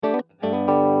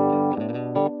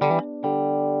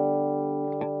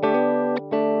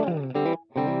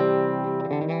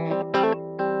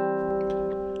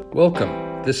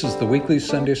Welcome. This is the weekly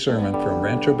Sunday sermon from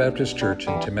Rancho Baptist Church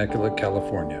in Temecula,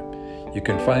 California. You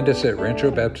can find us at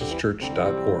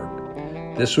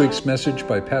ranchobaptistchurch.org. This week's message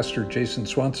by Pastor Jason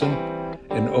Swanson,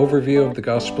 an overview of the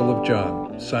Gospel of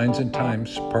John, Signs and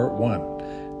Times, Part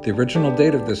 1. The original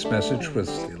date of this message was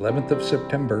the 11th of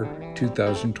September,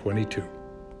 2022.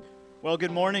 Well,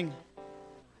 good morning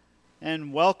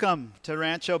and welcome to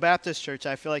Rancho Baptist Church.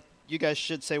 I feel like you guys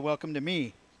should say welcome to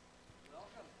me.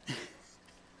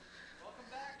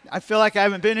 I feel like I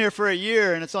haven't been here for a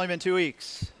year and it's only been 2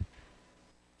 weeks.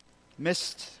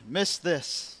 Missed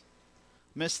this.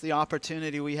 Missed the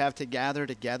opportunity we have to gather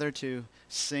together to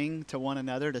sing to one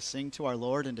another, to sing to our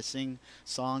Lord, and to sing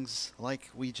songs like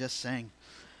we just sang.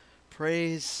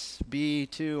 Praise be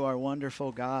to our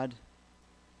wonderful God,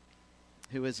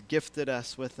 who has gifted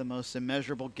us with the most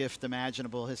immeasurable gift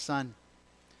imaginable, His Son.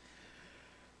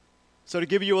 So to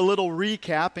give you a little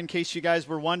recap, in case you guys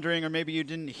were wondering, or maybe you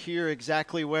didn't hear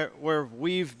exactly where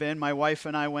we've been, my wife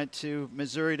and I went to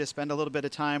Missouri to spend a little bit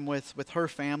of time with her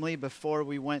family before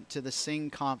we went to the Sing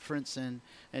conference in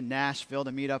Nashville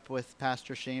to meet up with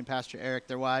Pastor Shane, Pastor Eric,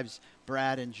 their wives,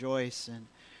 Brad and Joyce.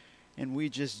 And we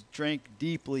just drank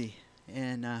deeply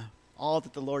in all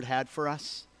that the Lord had for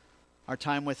us. Our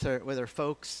time with her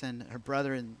folks and her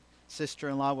brother and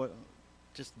sister-in-law were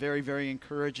just very, very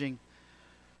encouraging.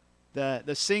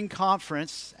 The Sing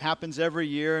conference happens every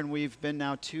year, and we've been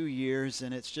now 2 years,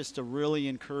 and it's just a really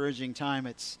encouraging time.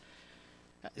 It's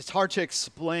hard to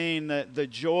explain the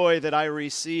joy that I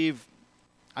receive.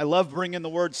 I love bringing the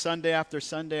word Sunday after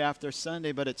Sunday after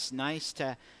Sunday, but it's nice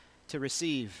to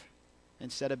receive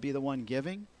instead of be the one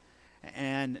giving.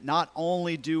 And not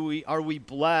only are we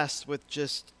blessed with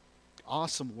just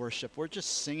awesome worship, we're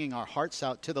just singing our hearts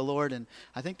out to the Lord, and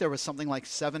I think there was something like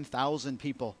 7,000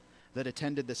 people that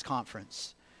attended this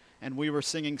conference. And we were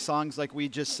singing songs like we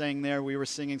just sang there. We were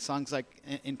singing songs like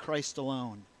In Christ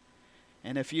Alone.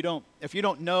 And if you don't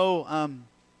know,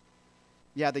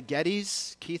 the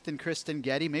Gettys, Keith and Kristen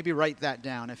Getty, maybe write that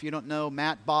down. If you don't know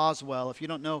Matt Boswell, if you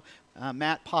don't know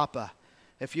Matt Papa,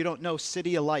 if you don't know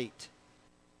City of Light,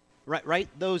 write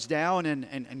those down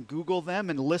and Google them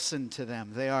and listen to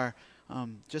them. They are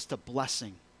just a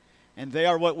blessing. And they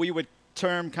are what we would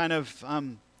term kind of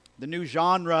the new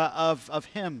genre of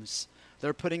hymns.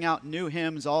 They're putting out new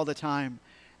hymns all the time.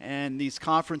 And these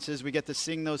conferences, we get to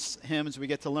sing those hymns, we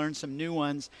get to learn some new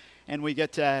ones, and we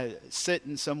get to sit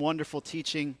in some wonderful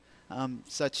teaching,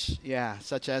 such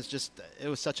as just, it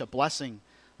was such a blessing.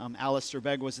 Alistair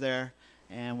Begg was there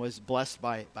and was blessed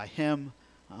by him.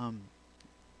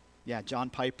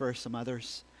 John Piper, some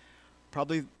others.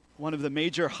 Probably one of the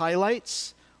major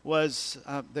highlights was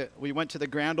that we went to the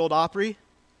Grand Ole Opry,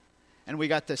 and we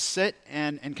got to sit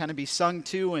and kind of be sung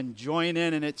to and join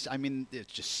in, and it's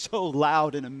just so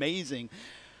loud and amazing.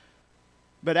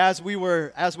 But as we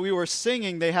were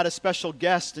singing, they had a special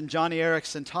guest, and Johnny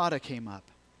Erickson Tata came up.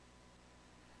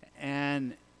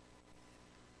 And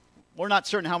we're not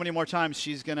certain how many more times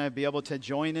she's going to be able to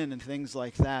join in and things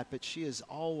like that, but she is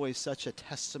always such a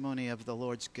testimony of the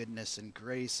Lord's goodness and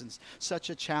grace, and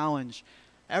such a challenge.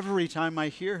 Every time I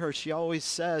hear her, she always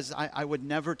says, I would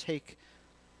never take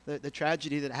the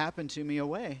tragedy that happened to me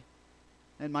away,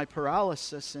 and my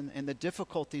paralysis and the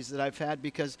difficulties that I've had,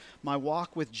 because my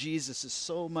walk with Jesus is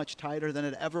so much tighter than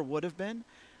it ever would have been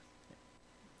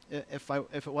if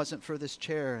it wasn't for this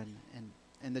chair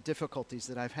and the difficulties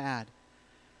that I've had.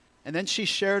 And then she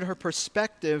shared her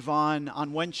perspective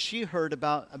on when she heard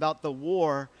about the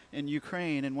war in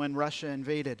Ukraine and when Russia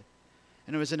invaded.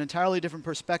 And it was an entirely different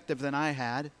perspective than I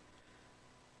had.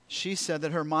 She said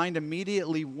that her mind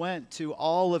immediately went to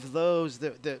all of those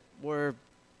that were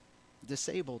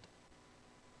disabled.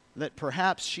 That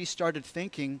perhaps she started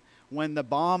thinking, when the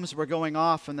bombs were going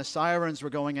off and the sirens were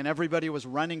going and everybody was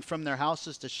running from their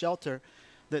houses to shelter,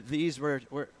 that these were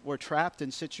trapped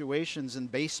in situations in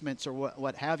basements or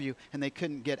what have you, and they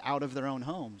couldn't get out of their own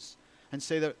homes. And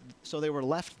so they were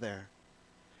left there.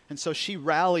 And so she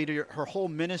rallied her whole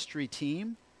ministry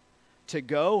team to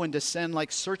go and to send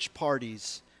like search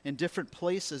parties in different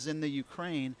places in the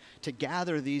Ukraine to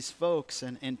gather these folks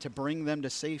and to bring them to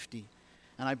safety.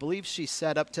 And I believe she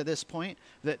said up to this point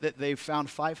that they've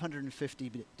found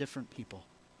 550 different people.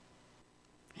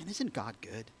 And isn't God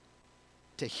good?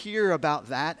 To hear about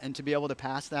that and to be able to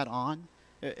pass that on,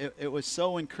 it was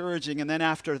so encouraging. And then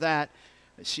after that,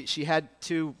 she had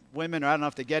two women, or I don't know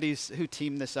if the Gettys who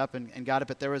teamed this up and got it,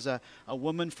 but there was a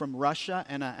woman from Russia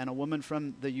and a woman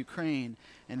from the Ukraine,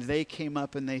 and they came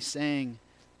up and they sang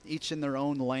each in their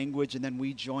own language, and then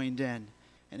we joined in,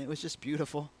 and it was just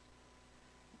beautiful.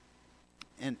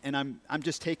 And I'm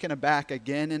just taken aback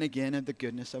again and again at the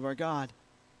goodness of our God.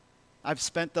 I've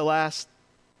spent the last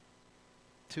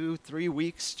 2-3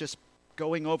 weeks just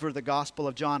going over the Gospel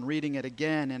of John, reading it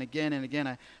again and again and again.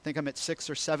 I think I'm at 6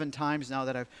 or 7 times now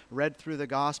that I've read through the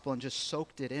Gospel and just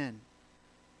soaked it in.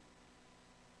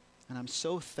 And I'm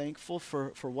so thankful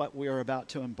for what we are about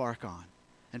to embark on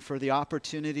and for the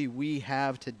opportunity we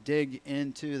have to dig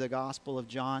into the Gospel of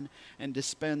John and to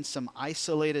spend some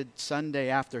isolated Sunday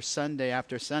after Sunday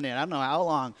after Sunday. And I don't know how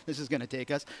long this is going to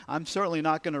take us. I'm certainly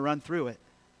not going to run through it.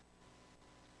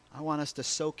 I want us to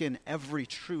soak in every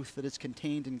truth that is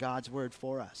contained in God's Word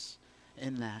for us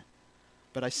in that.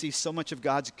 But I see so much of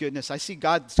God's goodness. I see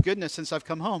God's goodness since I've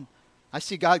come home. I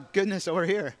see God's goodness over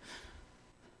here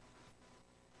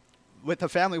with the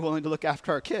family willing to look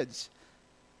after our kids.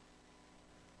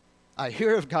 I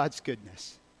hear of God's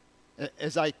goodness.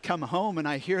 As I come home and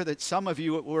I hear that some of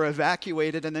you were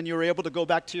evacuated and then you were able to go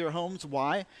back to your homes.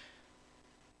 Why?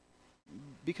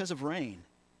 Because of rain.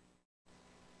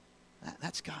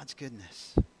 That's God's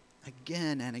goodness.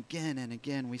 Again and again and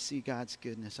again we see God's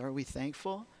goodness. Are we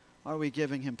thankful? Are we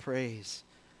giving Him praise?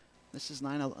 This is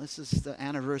the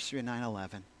anniversary of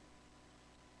 9/11.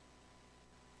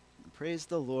 Praise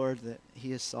the Lord that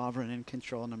He is sovereign and in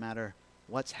control no matter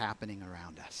what's happening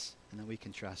around us, and that we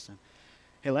can trust Him.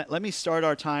 Hey, let me start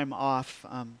our time off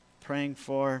praying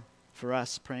for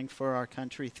us, praying for our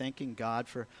country, thanking God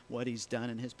for what He's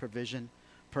done in His provision,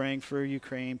 praying for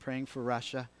Ukraine, praying for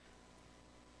Russia.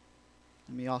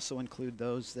 Let me also include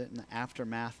those that in the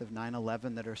aftermath of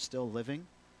 9/11 that are still living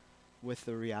with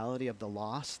the reality of the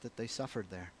loss that they suffered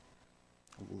there.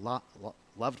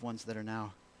 Loved ones that are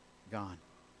now gone.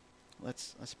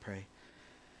 Let's pray.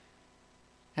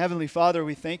 Heavenly Father,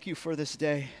 we thank You for this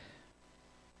day.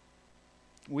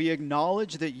 We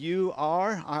acknowledge that You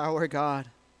are our God,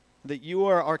 that You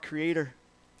are our Creator,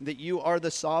 that You are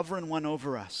the sovereign one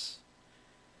over us,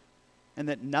 and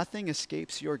that nothing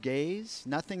escapes Your gaze,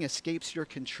 nothing escapes Your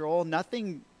control,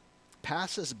 nothing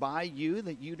passes by You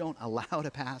that You don't allow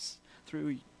to pass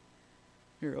through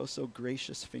Your oh so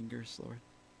gracious fingers, Lord.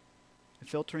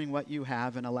 Filtering what You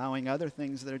have and allowing other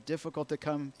things that are difficult to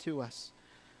come to us.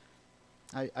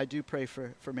 I do pray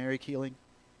for Mary Keeling,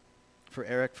 for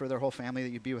Eric, for their whole family, that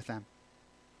You be with them.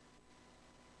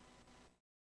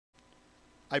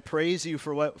 I praise You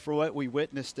for what we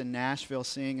witnessed in Nashville,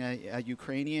 seeing a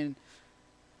Ukrainian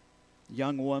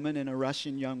young woman and a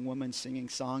Russian young woman singing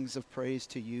songs of praise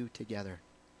to You together.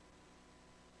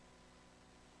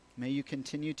 May You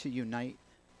continue to unite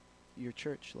Your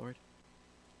church, Lord.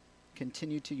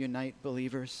 Continue to unite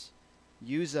believers.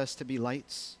 Use us to be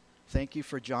lights. Thank You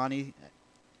for Johnny,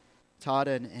 Todd,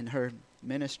 and her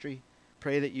ministry.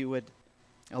 Pray that You would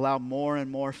allow more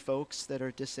and more folks that are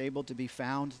disabled to be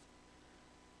found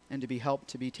and to be helped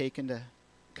to be taken to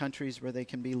countries where they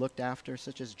can be looked after,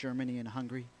 such as Germany and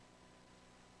Hungary.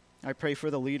 I pray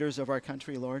for the leaders of our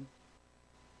country, Lord,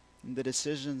 and the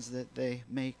decisions that they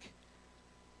make,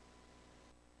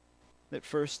 that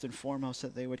first and foremost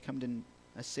that they would come to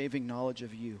a saving knowledge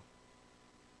of You.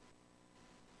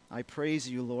 I praise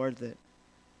You, Lord, that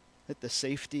the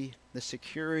safety, the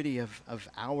security of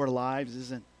our lives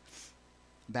isn't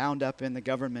bound up in the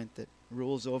government that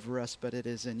rules over us, but it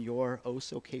is in Your oh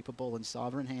so capable and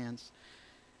sovereign hands.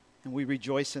 And we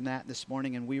rejoice in that this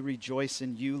morning, and we rejoice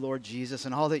in You, Lord Jesus,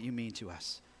 and all that You mean to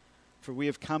us. For we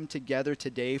have come together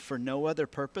today for no other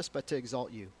purpose but to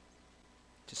exalt You,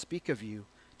 to speak of You,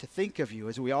 to think of You,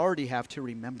 as we already have to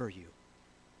remember You,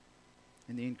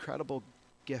 and the incredible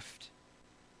gift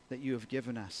that You have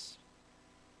given us,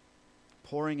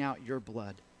 pouring out Your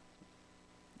blood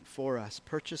for us,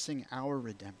 purchasing our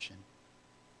redemption.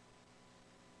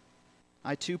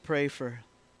 I too pray for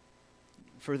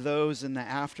those in the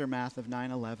aftermath of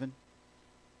 9/11,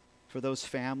 for those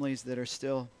families that are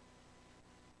still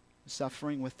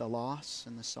suffering with the loss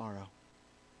and the sorrow,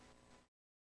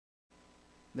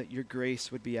 that Your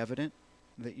grace would be evident,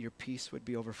 that Your peace would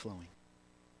be overflowing.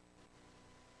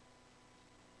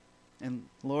 And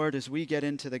Lord, as we get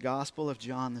into the Gospel of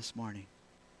John this morning,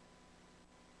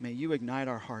 may You ignite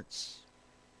our hearts.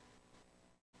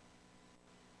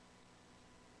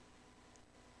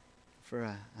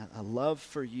 For a love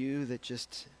for You that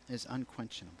just is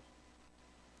unquenchable,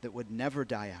 that would never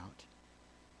die out.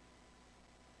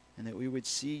 And that we would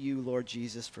see You, Lord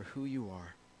Jesus, for who You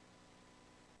are.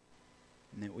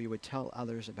 And that we would tell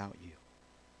others about You.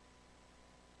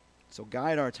 So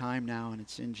guide our time now, and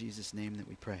it's in Jesus' name that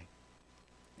we pray.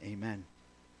 Amen.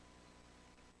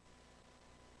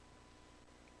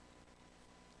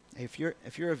 If you're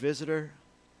a visitor,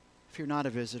 if you're not a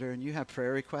visitor and you have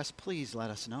prayer requests, please let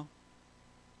us know.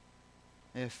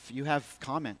 If you have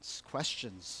comments,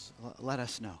 questions, let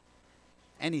us know.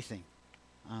 Anything.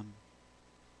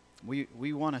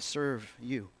 We want to serve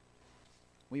you.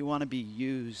 We want to be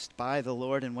used by the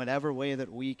Lord in whatever way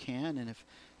that we can. And if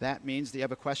that means that you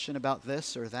have a question about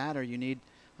this or that, or you need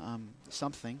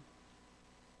something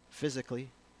physically,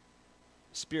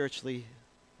 spiritually,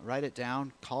 write it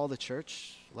down, call the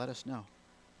church, let us know.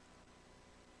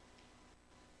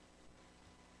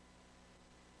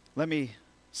 Let me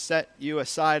set you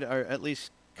aside, or at least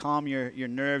calm your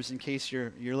nerves in case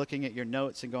you're looking at your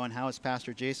notes and going, how is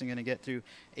Pastor Jason going to get through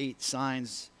 8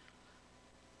 signs?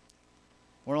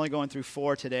 We're only going through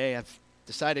 4 today. I've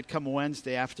decided come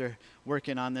Wednesday, after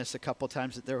working on this a couple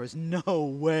times, that there was no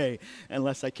way,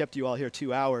 unless I kept you all here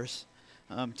 2 hours,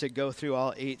 to go through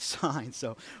all 8 signs.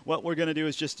 So what we're going to do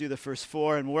is just do the first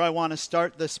 4. And where I want to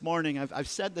start this morning, I've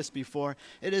said this before,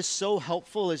 it is so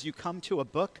helpful as you come to a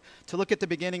book to look at the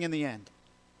beginning and the end.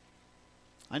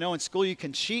 I know in school you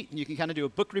can cheat and you can kind of do a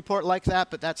book report like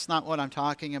that, but that's not what I'm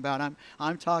talking about.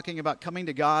 I'm talking about coming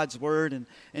to God's Word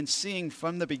and seeing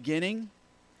from the beginning,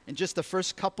 in just the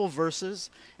first couple verses,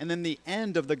 and then the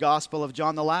end of the Gospel of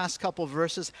John, the last couple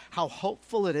verses, how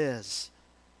hopeful it is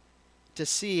to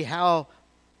see how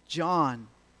John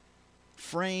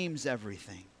frames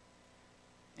everything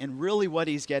and really what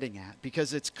he's getting at.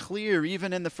 Because it's clear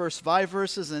even in the first 5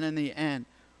 verses and in the end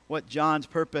what John's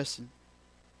purpose and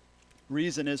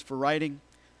reason is for writing,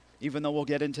 even though we'll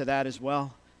get into that as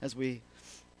well as we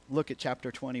look at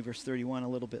chapter 20, verse 31 a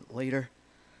little bit later.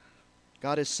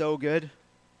 God is so good.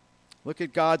 Look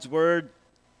at God's Word,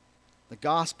 the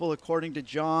Gospel according to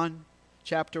John,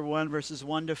 chapter 1, verses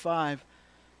 1 to 5.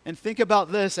 And think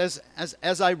about this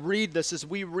as I read this, as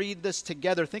we read this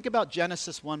together. Think about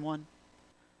Genesis 1:1.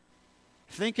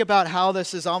 Think about how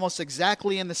this is almost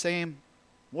exactly in the same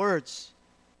words.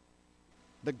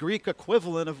 The Greek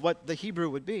equivalent of what the Hebrew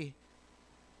would be.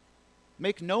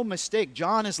 Make no mistake,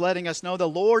 John is letting us know, the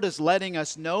Lord is letting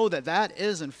us know that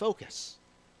is in focus.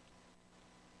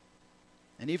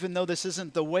 And even though this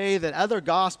isn't the way that other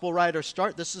gospel writers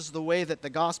start, this is the way that the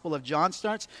Gospel of John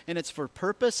starts, and it's for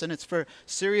purpose and it's for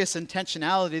serious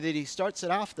intentionality that he starts it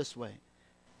off this way.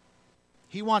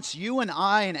 He wants you and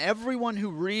I and everyone who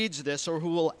reads this or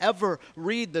who will ever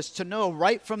read this to know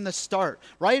right from the start,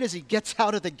 right as he gets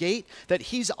out of the gate, that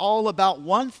he's all about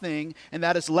one thing, and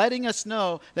that is letting us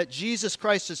know that Jesus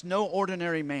Christ is no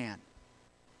ordinary man.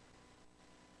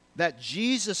 That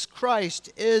Jesus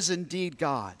Christ is indeed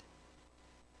God.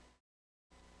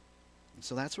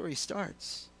 So that's where he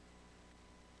starts.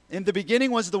 In the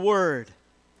beginning was the Word,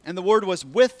 and the Word was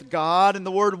with God, and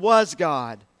the Word was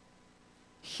God.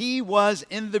 He was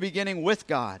in the beginning with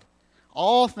God.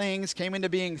 All things came into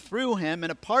being through him,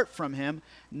 and apart from him,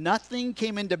 nothing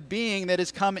came into being that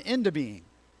has come into being.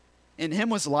 In him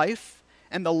was life,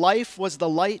 and the life was the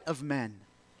light of men.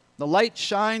 The light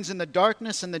shines in the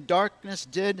darkness, and the darkness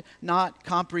did not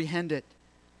comprehend it.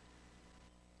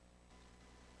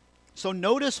 So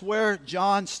notice where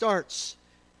John starts.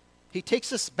 He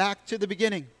takes us back to the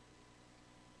beginning.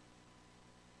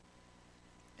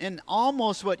 And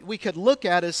almost what we could look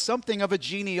at as something of a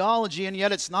genealogy, and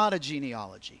yet it's not a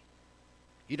genealogy.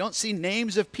 You don't see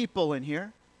names of people in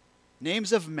here,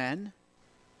 names of men.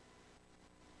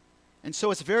 And so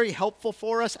it's very helpful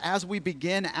for us as we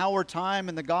begin our time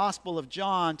in the Gospel of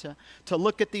John to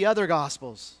look at the other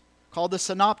Gospels, called the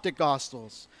Synoptic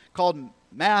Gospels, called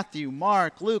Matthew,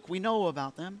 Mark, Luke. We know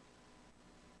about them.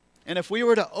 And if we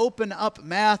were to open up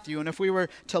Matthew, and if we were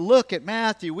to look at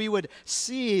Matthew, we would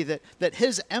see that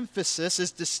his emphasis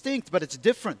is distinct, but it's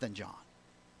different than John.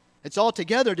 It's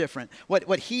altogether different.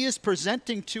 What he is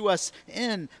presenting to us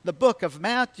in the book of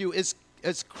Matthew is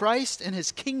Christ and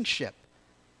his kingship.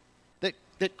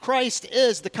 That Christ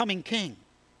is the coming king.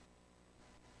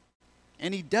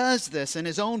 And he does this in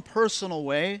his own personal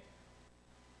way.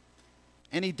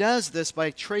 And he does this by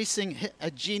tracing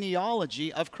a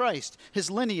genealogy of Christ,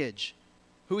 his lineage,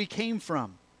 who he came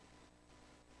from.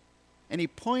 And he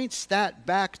points that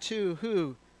back to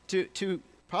who? To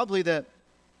probably the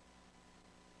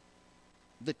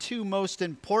 2 most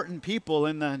important people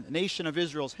in the nation of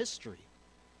Israel's history.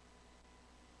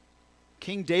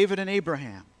 King David and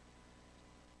Abraham.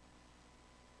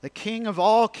 The king of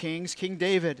all kings, King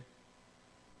David,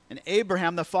 and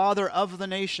Abraham, the father of the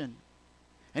nation.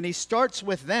 And he starts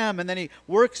with them, and then he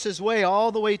works his way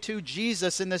all the way to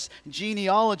Jesus in this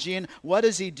genealogy. And what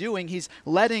is he doing? He's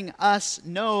letting us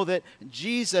know that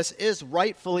Jesus is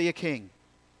rightfully a king.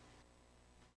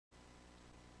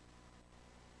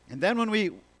 And then when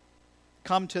we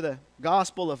come to the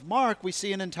Gospel of Mark, we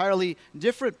see an entirely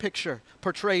different picture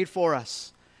portrayed for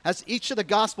us. As each of the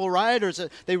Gospel writers,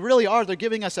 they're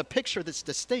giving us a picture that's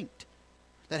distinct.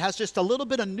 that has just a little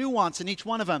bit of nuance in each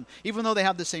one of them. Even though they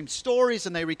have the same stories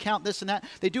and they recount this and that,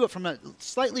 they do it from a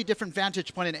slightly different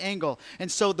vantage point and angle. And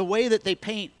so the way that they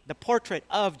paint the portrait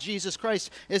of Jesus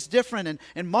Christ is different.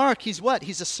 And Mark, he's what?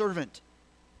 He's a servant.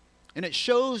 And it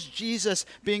shows Jesus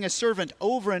being a servant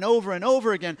over and over and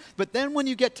over again. But then when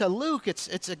you get to Luke,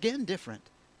 it's again different.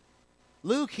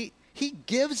 Luke, he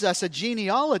gives us a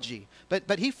genealogy,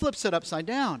 but he flips it upside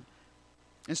down.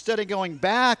 Instead of going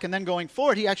back and then going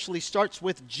forward, he actually starts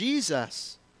with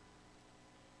Jesus.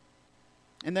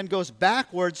 And then goes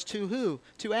backwards to who?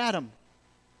 To Adam.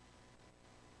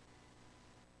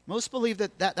 Most believe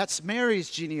that's Mary's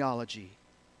genealogy.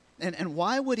 And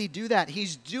why would he do that?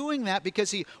 He's doing that because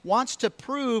he wants to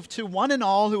prove to one and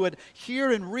all who would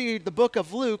hear and read the book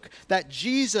of Luke that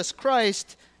Jesus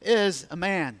Christ is a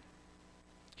man.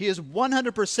 He is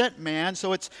 100% man,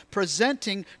 so it's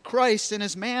presenting Christ in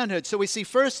his manhood. So we see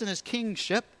first in his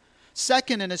kingship,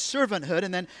 second in his servanthood,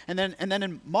 and then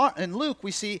in Luke we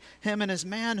see him in his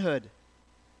manhood.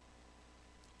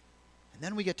 And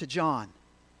then we get to John.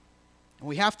 And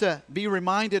we have to be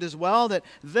reminded as well that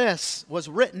this was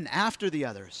written after the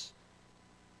others.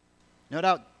 No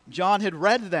doubt John had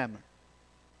read them,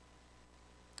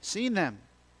 seen them.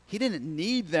 He didn't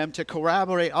need them to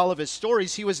corroborate all of his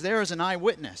stories. He was there as an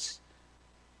eyewitness.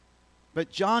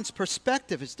 But John's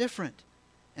perspective is different.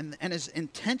 And his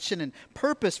intention and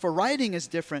purpose for writing is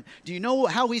different. Do you know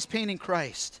how he's painting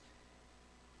Christ?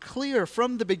 Clear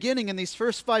from the beginning in these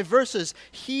first 5 verses,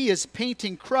 he is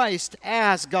painting Christ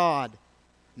as God,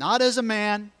 not as a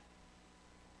man.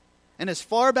 And as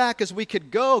far back as we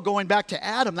could go, going back to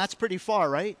Adam, that's pretty far,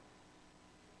 right?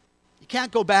 You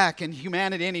can't go back in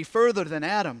humanity any further than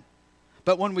Adam.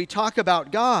 But when we talk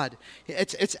about God,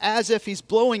 it's as if he's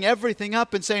blowing everything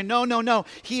up and saying, no,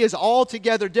 he is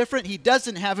altogether different. He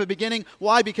doesn't have a beginning.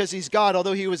 Why? Because he's God,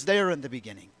 although he was there in the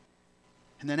beginning.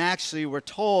 And then actually we're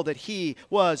told that he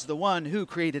was the one who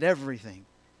created everything.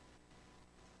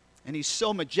 And he's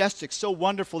so majestic, so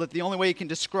wonderful that the only way you can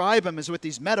describe him is with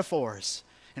these metaphors.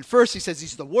 And first he says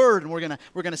he's the Word, and we're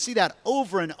going to see that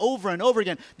over and over and over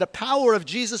again. The power of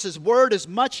Jesus' Word is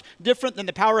much different than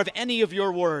the power of any of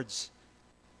your words,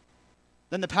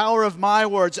 than the power of my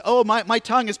words. Oh, my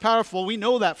tongue is powerful. We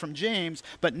know that from James,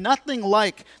 but nothing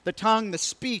like the tongue, the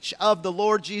speech of the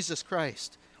Lord Jesus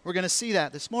Christ. We're going to see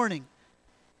that this morning.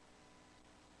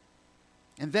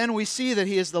 And then we see that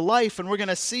he is the life, and we're going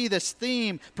to see this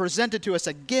theme presented to us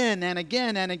again and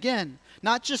again and again.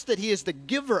 Not just that he is the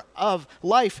giver of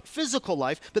life, physical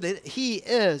life, but that he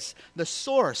is the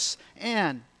source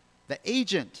and the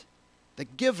agent, the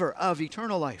giver of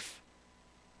eternal life.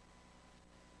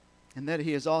 And that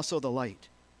he is also the light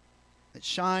that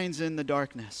shines in the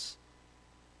darkness.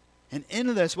 And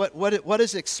in this, what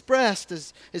is expressed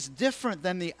is different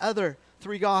than the other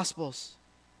 3 Gospels.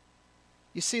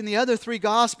 You see, in the other 3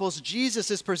 Gospels,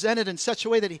 Jesus is presented in such a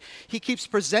way that he keeps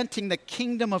presenting the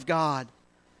kingdom of God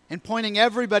and pointing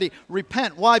everybody,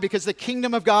 repent. Why? Because the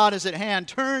kingdom of God is at hand.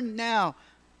 Turn now.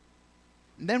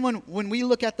 And then when we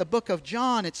look at the book of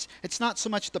John, it's not so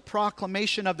much the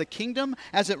proclamation of the kingdom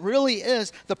as it really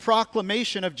is the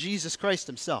proclamation of Jesus Christ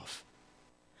himself.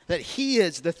 That he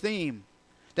is the theme.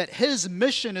 That his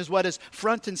mission is what is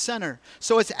front and center.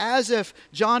 So it's as if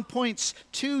John points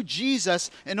to Jesus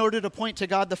in order to point to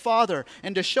God the Father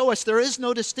and to show us there is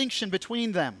no distinction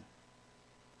between them.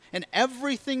 And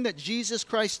everything that Jesus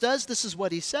Christ does, this is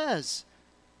what he says.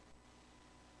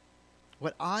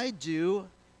 What I do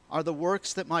are the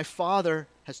works that my Father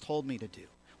has told me to do.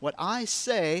 What I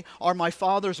say are my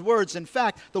Father's words. In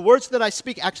fact, the words that I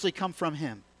speak actually come from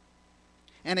him.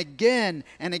 And again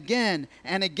and again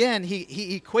and again,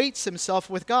 he equates himself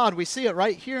with God. We see it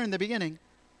right here in the beginning.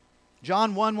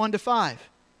 John 1:1-5.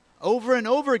 Over and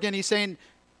over again, he's saying,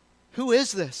 who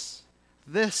is this?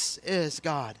 This is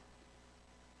God.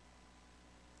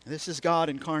 This is God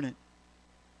incarnate.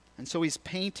 And so he's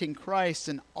painting Christ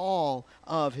in all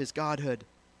of his godhood.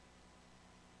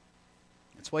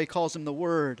 That's why he calls him the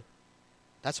Word.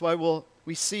 That's why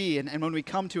we see, and when we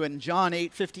come to it in John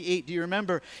 8:58, do you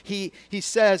remember? He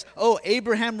says, oh,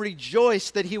 Abraham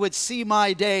rejoiced that he would see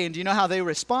my day. And do you know how they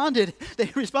responded?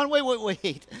 They responded,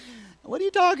 wait. What are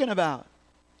you talking about?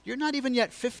 You're not even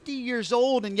yet 50 years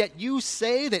old, and yet you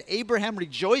say that Abraham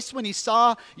rejoiced when he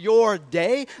saw your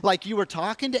day, like you were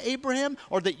talking to Abraham,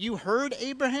 or that you heard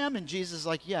Abraham? And Jesus is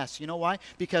like, yes. You know why?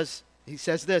 Because he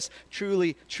says this,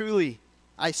 truly, truly,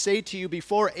 I say to you,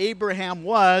 before Abraham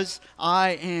was,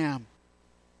 I am.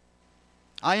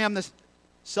 I am the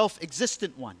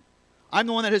self-existent one. I'm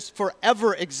the one that has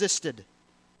forever existed.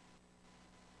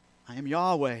 I am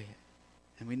Yahweh.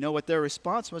 And we know what their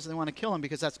response was. They want to kill him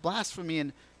because that's blasphemy.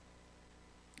 And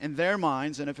in their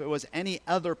minds, and if it was any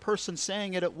other person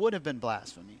saying it, it would have been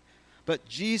blasphemy. But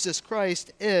Jesus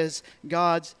Christ is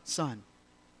God's Son,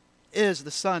 is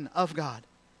the Son of God.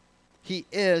 He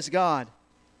is God.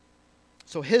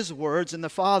 So his words and the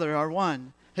Father are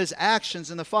one. His actions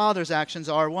and the Father's actions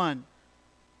are one.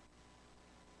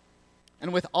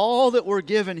 And with all that we're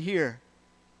given here,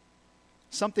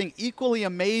 something equally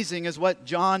amazing is what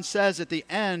John says at the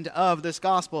end of this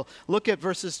gospel. Look at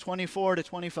verses 24 to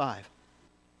 25.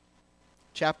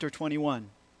 Chapter 21,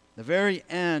 the very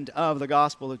end of the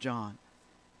Gospel of John.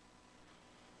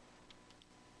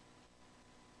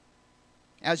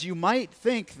 As you might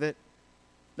think that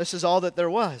this is all that there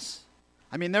was.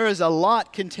 I mean, there is a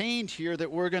lot contained here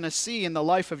that we're going to see in the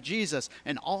life of Jesus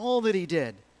and all that he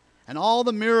did, and all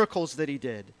the miracles that he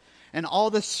did, and all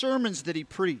the sermons that he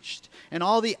preached, and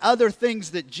all the other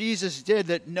things that Jesus did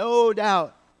that no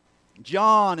doubt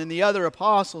John and the other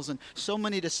apostles and so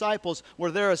many disciples were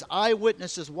there as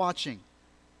eyewitnesses watching.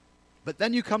 But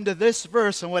then you come to this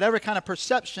verse, and whatever kind of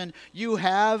perception you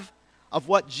have of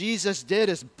what Jesus did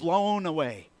is blown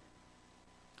away.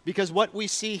 Because what we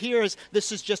see here is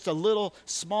this is just a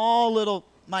small little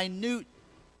minute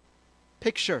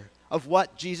picture of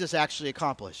what Jesus actually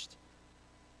accomplished.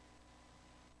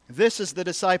 This is the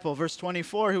disciple, verse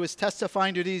 24, who is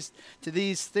testifying to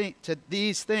these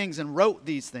things and wrote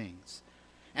these things.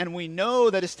 And we know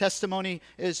that his testimony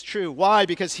is true. Why?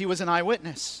 Because he was an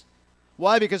eyewitness.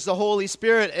 Why? Because the Holy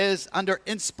Spirit is under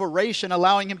inspiration,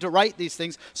 allowing him to write these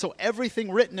things. So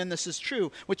everything written in this is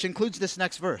true, which includes this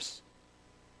next verse.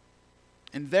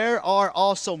 And there are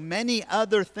also many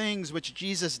other things which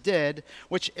Jesus did,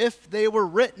 which if they were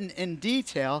written in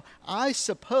detail, I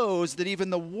suppose that even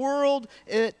the world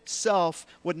itself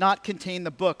would not contain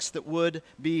the books that would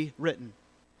be written.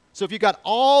 So if you got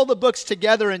all the books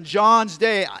together in John's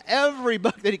day, every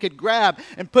book that he could grab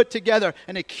and put together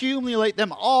and accumulate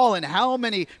them all in how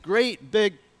many great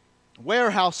big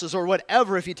warehouses or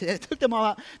whatever, if you took them all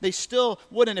out, they still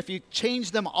wouldn't. If you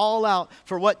changed them all out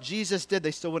for what Jesus did,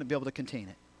 they still wouldn't be able to contain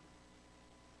it.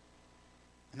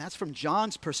 And that's from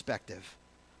John's perspective.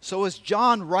 So as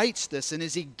John writes this and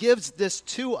as he gives this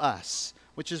to us,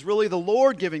 which is really the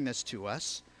Lord giving this to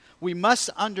us, we must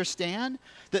understand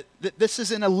that this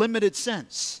is in a limited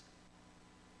sense.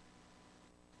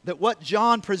 That what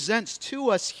John presents to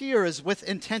us here is with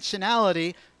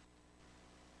intentionality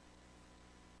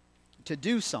to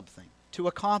do something, to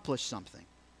accomplish something.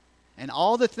 And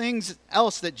all the things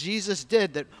else that Jesus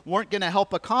did that weren't going to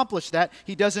help accomplish that,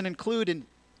 he doesn't include in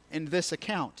this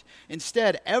account.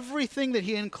 Instead, everything that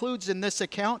he includes in this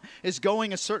account is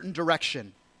going a certain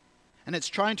direction. And it's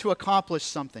trying to accomplish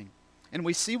something. And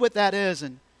we see what that is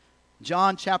in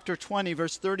John chapter 20,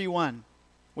 verse 31,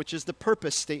 which is the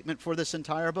purpose statement for this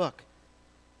entire book.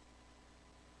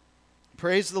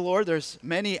 Praise the Lord, there's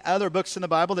many other books in the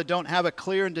Bible that don't have a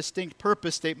clear and distinct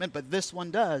purpose statement, but this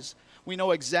one does. We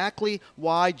know exactly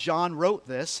why John wrote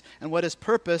this and what his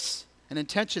purpose and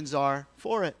intentions are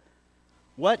for it.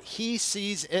 What he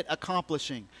sees it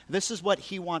accomplishing. This is what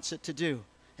he wants it to do.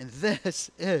 And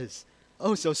this is,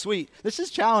 oh, so sweet. This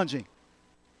is challenging.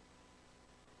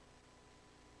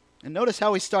 And notice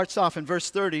how he starts off in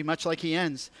verse 30, much like he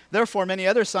ends. Therefore, many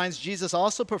other signs Jesus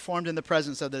also performed in the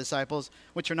presence of the disciples,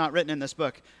 which are not written in this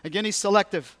book. Again, he's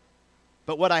selective.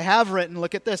 But what I have written,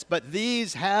 look at this, but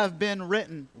these have been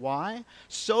written. Why?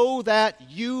 So that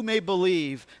you may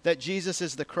believe that Jesus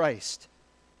is the Christ.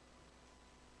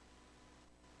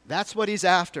 That's what he's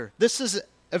after. This is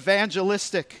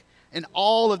evangelistic in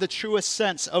all of the truest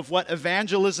sense of what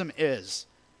evangelism is.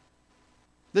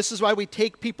 This is why we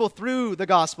take people through the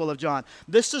Gospel of John.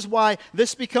 This is why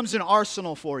this becomes an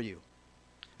arsenal for you.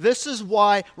 This is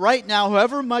why right now,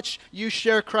 however much you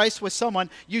share Christ with someone,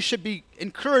 you should be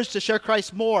encouraged to share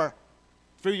Christ more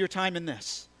through your time in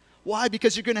this. Why?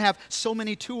 Because you're going to have so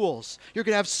many tools. You're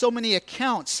going to have so many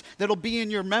accounts that'll be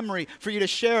in your memory for you to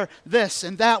share this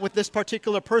and that with this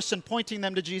particular person, pointing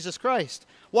them to Jesus Christ.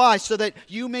 Why? So that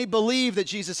you may believe that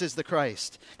Jesus is the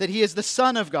Christ, that he is the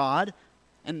Son of God.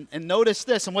 And notice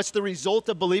this, and what's the result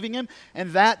of believing him? And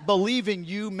that believing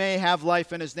you may have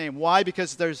life in his name. Why?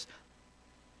 Because there's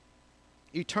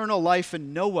eternal life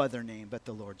in no other name but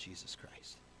the Lord Jesus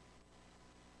Christ.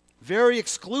 Very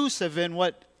exclusive in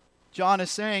what John is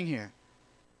saying here.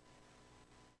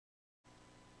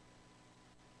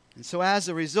 And so as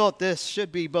a result, this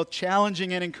should be both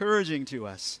challenging and encouraging to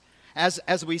us.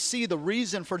 As we see the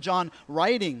reason for John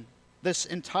writing this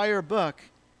entire book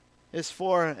is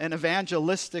for an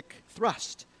evangelistic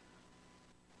thrust,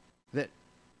 that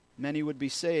many would be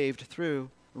saved through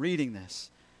reading this.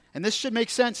 And this should make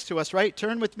sense to us, right?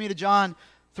 Turn with me to John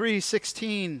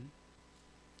 3:16.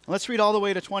 Let's read all the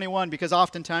way to 21, because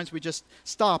oftentimes we just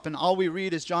stop and all we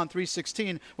read is John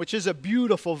 3:16, which is a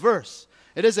beautiful verse.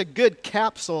 It is a good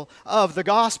capsule of the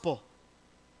gospel.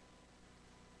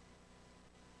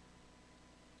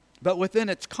 But within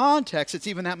its context, it's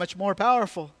even that much more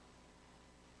powerful.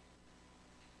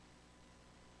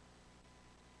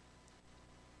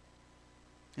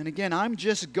 And again, I'm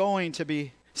just going to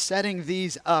be setting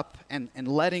these up and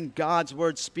letting God's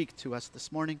word speak to us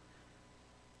this morning.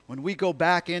 When we go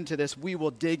back into this, we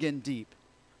will dig in deep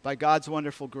by God's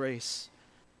wonderful grace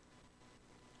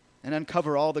and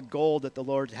uncover all the gold that the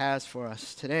Lord has for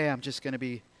us. Today, I'm just going to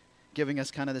be giving us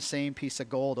kind of the same piece of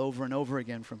gold over and over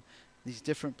again from these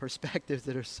different perspectives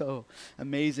that are so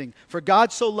amazing. For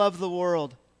God so loved the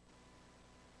world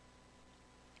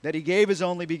that he gave his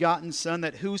only begotten Son,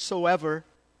 that whoever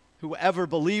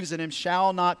believes in him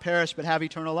shall not perish but have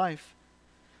eternal life.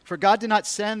 For God did not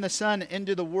send the Son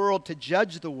into the world to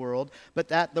judge the world, but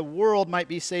that the world might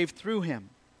be saved through him.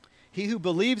 He who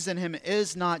believes in him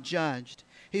is not judged.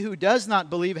 He who does not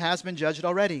believe has been judged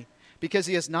already, because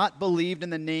he has not believed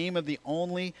in the name of the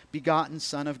only begotten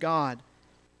Son of God.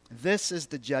 This is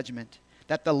the judgment,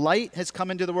 that the light has come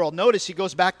into the world. Notice he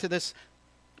goes back to this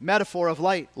metaphor of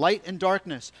light and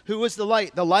darkness. Who is the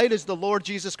light? The light is the Lord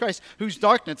Jesus Christ. Whose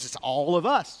darkness? It's all of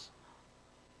us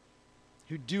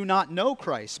who do not know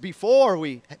Christ before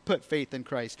we put faith in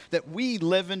Christ, that we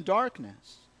live in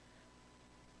darkness.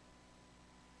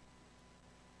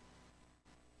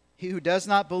 He who does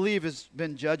not believe has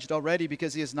been judged already,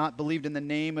 because he has not believed in the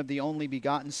name of the only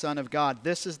begotten Son of God.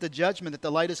 This is the judgment, that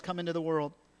the light has come into the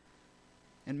world.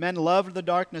 And men loved the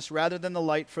darkness rather than the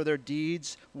light, for their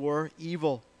deeds were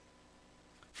evil.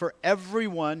 For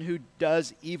everyone who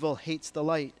does evil hates the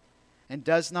light and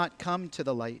does not come to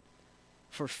the light,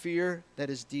 for fear that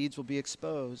his deeds will be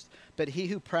exposed. But he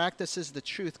who practices the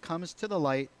truth comes to the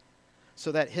light,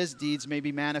 so that his deeds may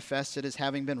be manifested as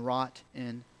having been wrought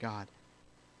in God.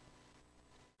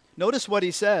 Notice what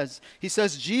he says. He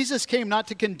says, Jesus came not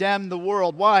to condemn the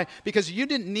world. Why? Because you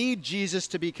didn't need Jesus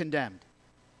to be condemned.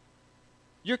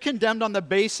 You're condemned on the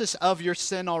basis of your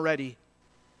sin already.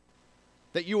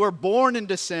 That you were born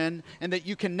into sin and that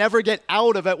you can never get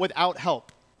out of it without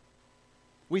help.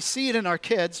 We see it in our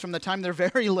kids from the time they're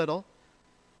very little.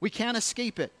 We can't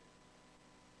escape it.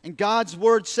 And God's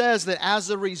word says that as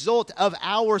a result of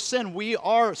our sin, we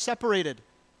are separated.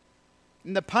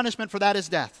 And the punishment for that is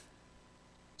death.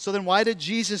 So then why did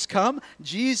Jesus come?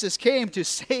 Jesus came to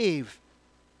save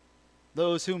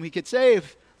those whom he could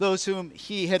save, those whom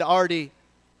he had already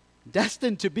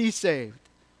destined to be saved,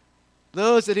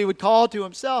 those that he would call to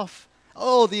himself.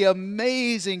 Oh, the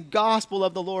amazing gospel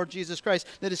of the Lord Jesus Christ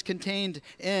that is contained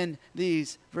in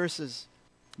these verses.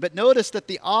 But notice that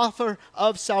the author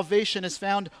of salvation is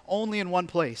found only in one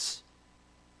place.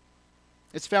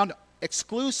 It's found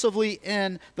exclusively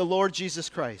in the Lord Jesus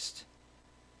Christ.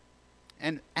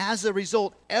 And as a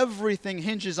result, everything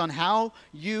hinges on how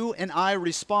you and I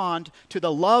respond to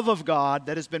the love of God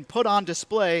that has been put on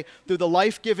display through the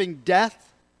life-giving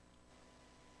death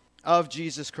of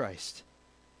Jesus Christ.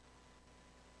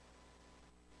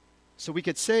 So we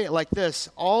could say it like this: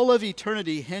 all of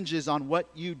eternity hinges on what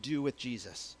you do with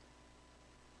Jesus.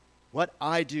 What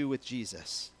I do with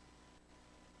Jesus.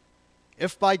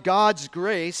 If by God's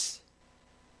grace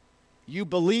you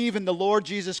believe in the Lord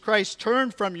Jesus Christ,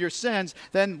 turn from your sins,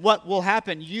 then what will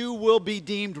happen? You will be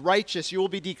deemed righteous. You will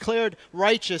be declared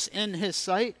righteous in his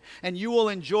sight, and you will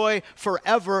enjoy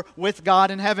forever with God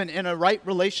in heaven in a right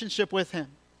relationship with him.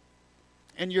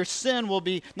 And your sin will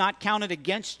be not counted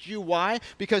against you. Why?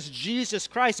 Because Jesus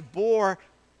Christ bore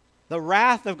the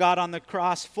wrath of God on the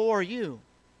cross for you.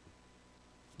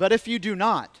 But if you do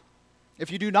not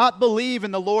believe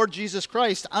in the Lord Jesus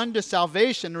Christ unto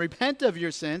salvation, repent of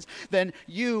your sins, then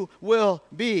you will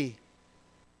be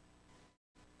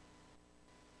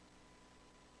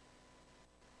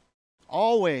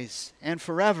always and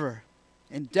forever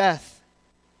in death,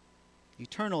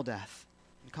 eternal death,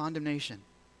 and condemnation.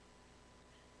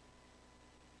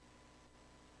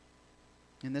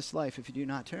 In this life, if you do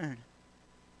not turn.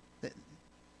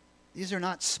 These are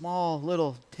not small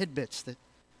little tidbits that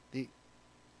the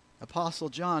Apostle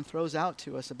John throws out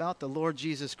to us about the Lord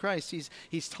Jesus Christ.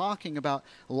 He's talking about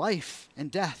life and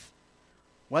death.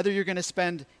 Whether you're going to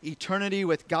spend eternity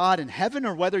with God in heaven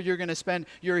or whether you're going to spend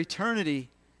your eternity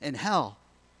in hell,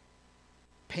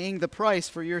 paying the price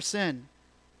for your sin.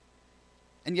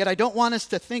 And yet I don't want us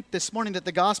to think this morning that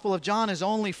the Gospel of John is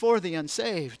only for the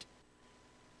unsaved.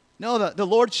 No, the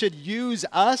Lord should use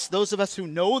us, those of us who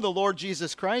know the Lord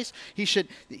Jesus Christ. He should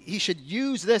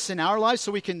use this in our lives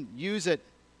so we can use it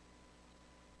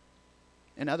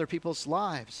in other people's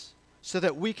lives. so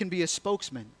that we can be a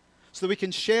spokesman, so that we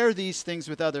can share these things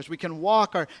with others. We can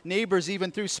walk our neighbors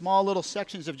even through small little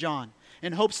sections of John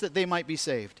in hopes that they might be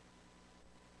saved.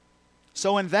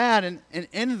 So in that, and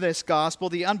in this gospel,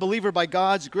 the unbeliever by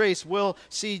God's grace will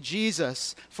see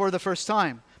Jesus for the first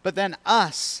time. But then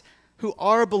us, who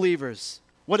are believers,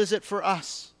 what is it for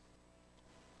us?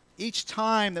 Each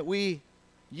time that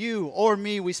you or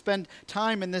me, we spend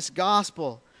time in this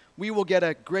gospel, we will get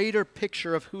a greater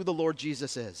picture of who the Lord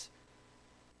Jesus is.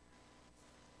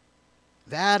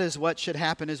 That is what should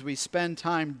happen as we spend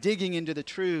time digging into the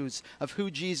truths of who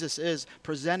Jesus is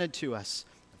presented to us.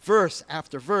 Verse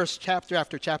after verse, chapter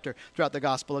after chapter throughout the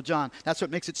Gospel of John. That's what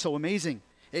makes it so amazing.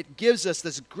 It gives us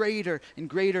this greater and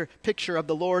greater picture of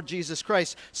the Lord Jesus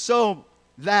Christ, so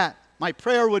that my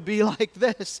prayer would be like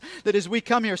this, that as we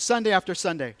come here Sunday after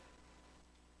Sunday,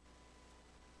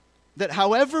 that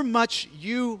however much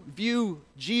you view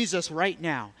Jesus right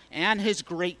now and his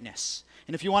greatness,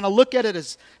 and if you want to look at it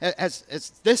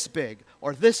as this big,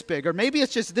 or maybe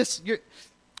it's just this,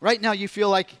 right now you feel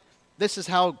like this is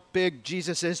how big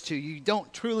Jesus is to you. You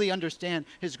don't truly understand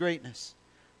his greatness.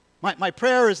 My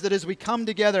prayer is that as we come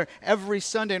together every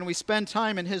Sunday and we spend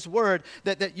time in his word,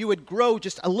 that you would grow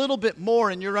just a little bit more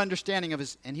in your understanding of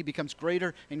his, and he becomes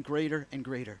greater and greater and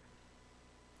greater.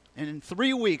 And in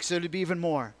 3 weeks, it would be even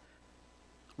more.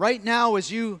 Right now,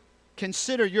 as you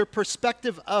consider your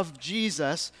perspective of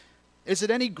Jesus, is it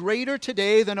any greater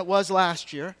today than it was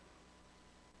last year?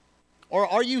 Or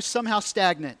are you somehow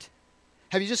stagnant?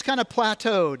 Have you just kind of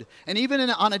plateaued? And even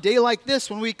on a day like this,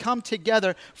 when we come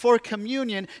together for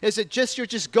communion, is it just you're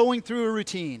just going through a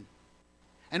routine?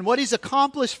 And what he's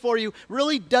accomplished for you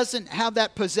really doesn't have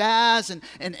that pizzazz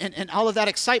and all of that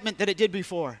excitement that it did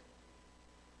before.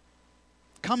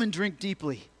 Come and drink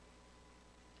deeply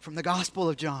from the Gospel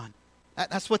of John.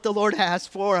 That's what the Lord has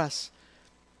for us.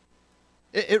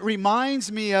 It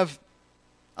reminds me of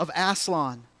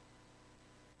Aslan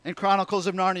in Chronicles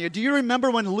of Narnia. Do you remember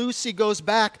when Lucy goes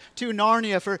back to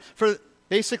Narnia for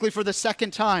basically for the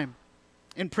second time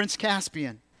in Prince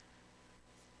Caspian?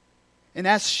 And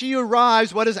as she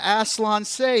arrives, what does Aslan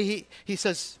say? He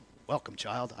says, "Welcome,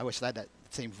 child." I wish I had that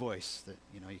same voice that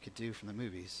you could do from the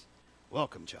movies.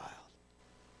 "Welcome, child."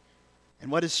 And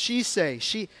what does she say?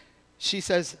 She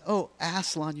says, "Oh,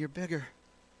 Aslan, you're bigger."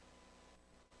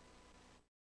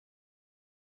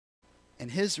 And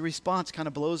his response kind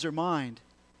of blows her mind.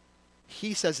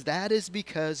 He says, "That is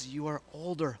because you are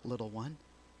older, little one."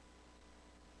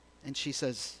 And she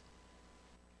says,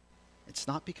 "It's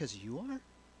not because you are?"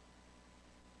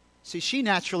 See, she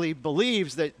naturally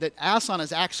believes that Aslan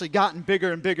has actually gotten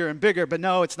bigger and bigger and bigger, but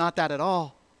no, it's not that at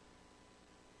all.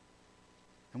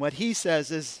 And what he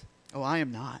says is, "Oh, I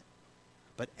am not.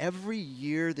 But every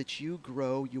year that you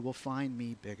grow, you will find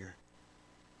me bigger."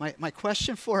 My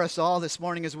question for us all this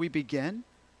morning as we begin,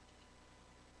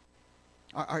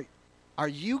 are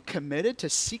you committed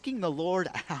to seeking the Lord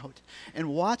out and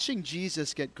watching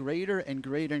Jesus get greater and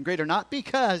greater and greater? Not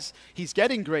because he's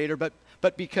getting greater,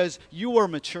 but because you are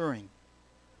maturing.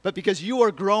 But because you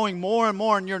are growing more and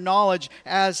more in your knowledge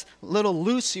as little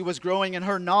Lucy was growing in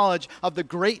her knowledge of the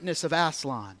greatness of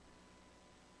Aslan.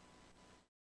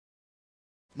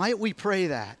 Might we pray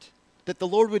that the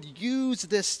Lord would use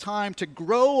this time to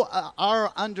grow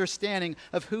our understanding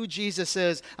of who Jesus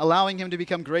is, allowing him to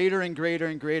become greater and greater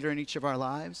and greater in each of our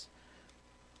lives.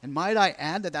 And might I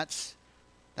add that's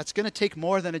going to take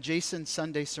more than a Jason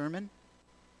Sunday sermon.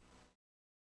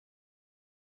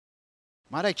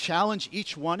 Might I challenge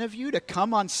each one of you to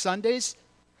come on Sundays,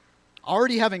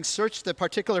 already having searched the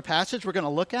particular passage we're going to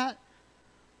look at,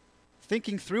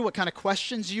 thinking through what kind of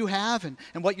questions you have and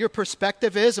what your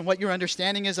perspective is and what your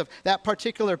understanding is of that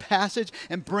particular passage,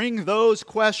 and bring those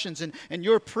questions and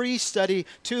your pre-study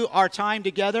to our time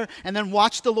together, and then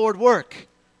watch the Lord work.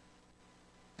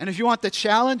 And if you want the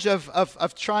challenge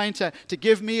of trying to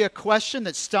give me a question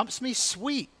that stumps me,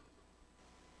 sweet.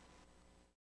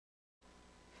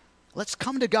 Let's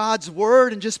come to God's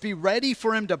Word and just be ready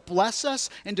for him to bless us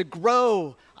and to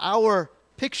grow our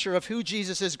picture of who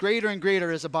Jesus is greater and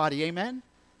greater as a body. Amen?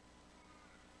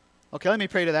 Okay, let me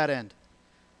pray to that end.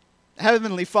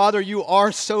 Heavenly Father, you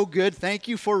are so good. Thank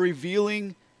you for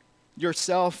revealing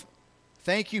yourself.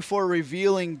 Thank you for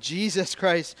revealing Jesus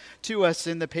Christ to us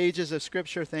in the pages of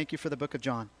Scripture. Thank you for the book of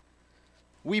John.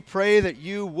 We pray that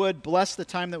you would bless the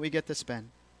time that we get to spend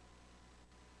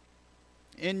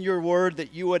in your word,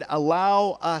 that you would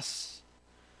allow us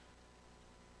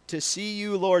to see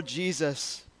you, Lord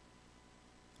Jesus,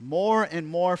 more and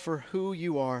more for who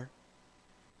you are,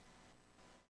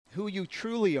 who you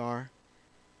truly are,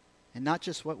 And not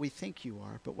just what we think you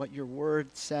are, but what your word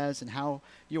says and how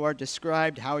you are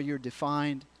described, how you're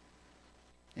defined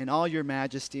in all your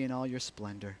majesty and all your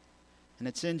splendor. And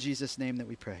it's in Jesus' name that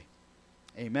we pray.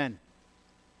 Amen.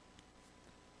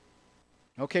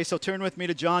 Okay, so turn with me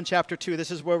to John chapter 2.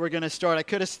 This is where we're going to start. I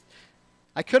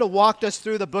could have walked us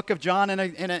through the book of John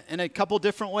in a couple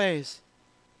different ways.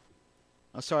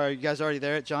 Oh, sorry, are you guys already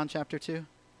there at John chapter 2?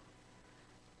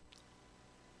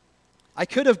 I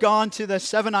could have gone to the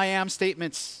 7 I am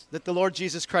statements that the Lord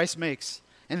Jesus Christ makes.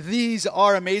 And these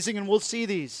are amazing, and we'll see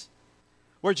these.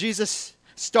 Where Jesus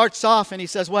starts off and he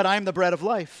says, what? I am the bread of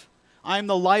life. I am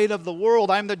the light of the world.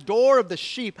 I am the door of the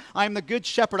sheep. I am the good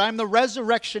shepherd. I am the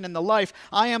resurrection and the life.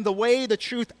 I am the way, the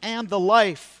truth, and the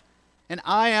life. And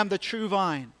I am the true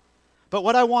vine. But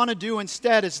what I want to do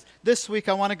instead is this week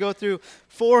I want to go through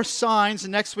 4 signs,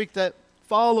 and next week the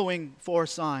following 4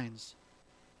 signs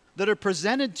that are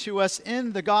presented to us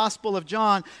in the Gospel of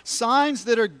John. Signs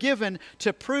that are given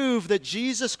to prove that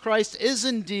Jesus Christ is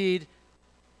indeed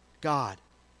God,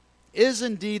 is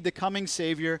indeed the coming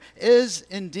Savior, is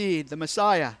indeed the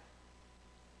Messiah.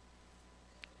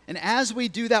 And as we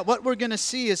do that, what we're going to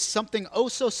see is something oh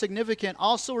so significant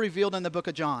also revealed in the book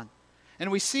of John. And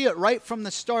we see it right from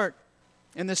the start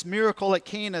in this miracle at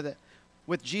Cana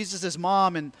with Jesus'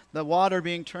 mom and the water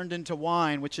being turned into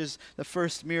wine, which is the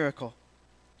first miracle.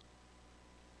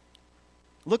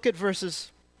 Look at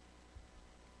verses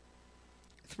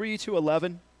 3 to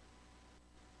 11.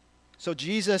 So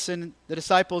Jesus and the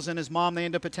disciples and his mom, they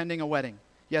end up attending a wedding.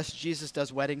 Yes, Jesus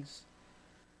does weddings.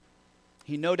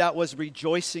 He no doubt was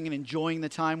rejoicing and enjoying the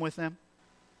time with them.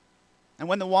 And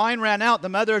when the wine ran out, the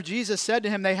mother of Jesus said to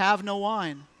him, they have no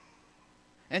wine.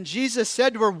 And Jesus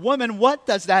said to her, woman, what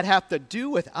does that have to do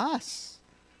with us?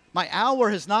 My hour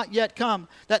has not yet come.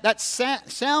 That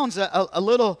sounds a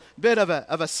little bit of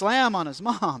a slam on his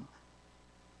mom.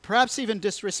 Perhaps even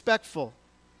disrespectful.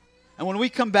 And when we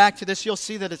come back to this, you'll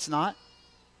see that it's not.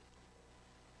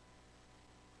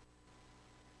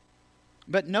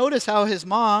 But notice how his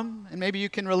mom, and maybe you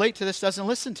can relate to this, doesn't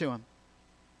listen to him.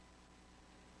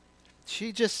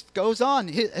 She just goes on.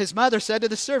 His mother said to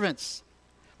the servants,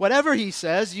 whatever he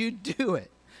says, you do it.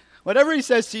 Whatever he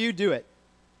says to you, do it.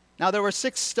 Now there were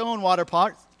 6 stone water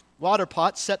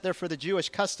pots set there for the Jewish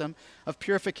custom of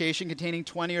purification, containing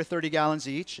 20 or 30 gallons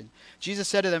each. And Jesus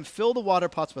said to them, fill the water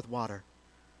pots with water.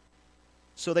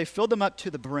 So they filled them up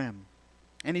to the brim.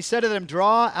 And he said to them,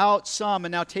 draw out some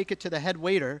and now take it to the head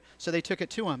waiter. So they took it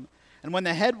to him. And when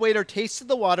the head waiter tasted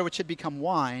the water, which had become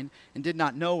wine, and did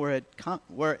not know where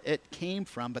it came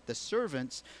from, but the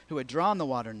servants who had drawn the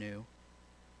water knew,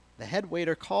 the head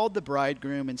waiter called the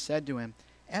bridegroom and said to him,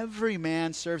 every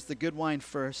man serves the good wine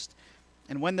first,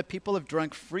 and when the people have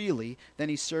drunk freely, then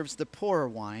he serves the poorer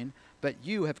wine, but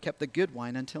you have kept the good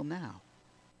wine until now.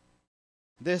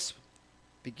 This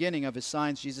beginning of his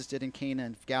signs Jesus did in Cana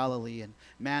of Galilee and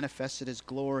manifested his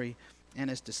glory, and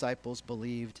his disciples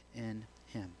believed in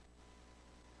him.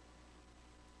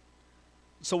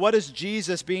 So what is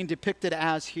Jesus being depicted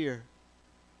as here?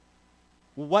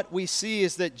 What we see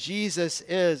is that Jesus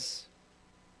is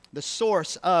the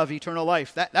source of eternal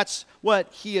life. That's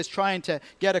what he is trying to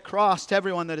get across to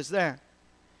everyone that is there.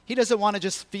 He doesn't want to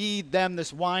just feed them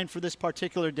this wine for this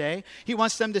particular day. He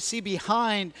wants them to see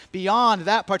beyond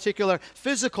that particular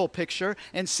physical picture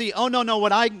and see, oh no,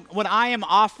 what I am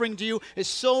offering to you is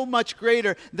so much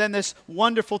greater than this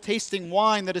wonderful tasting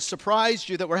wine that has surprised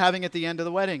you that we're having at the end of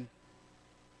the wedding.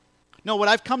 No, what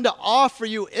I've come to offer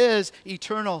you is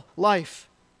eternal life.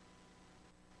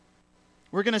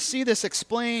 We're going to see this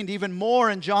explained even more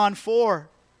in John 4,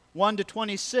 1 to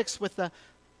 26 with the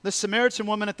Samaritan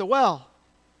woman at the well.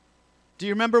 Do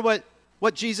you remember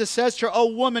what Jesus says to her? Oh,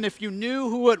 woman, if you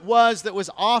knew who it was that was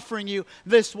offering you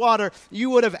this water, you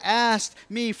would have asked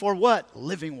me for what?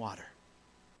 Living water.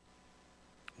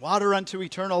 Water unto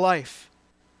eternal life.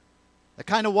 The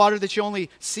kind of water that you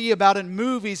only see about in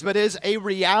movies, but is a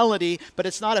reality. But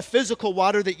it's not a physical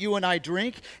water that you and I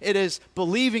drink. It is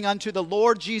believing unto the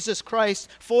Lord Jesus Christ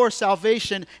for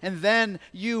salvation, and then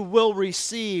you will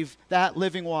receive that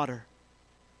living water.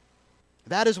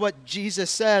 That is what Jesus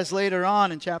says later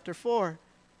on in chapter 4.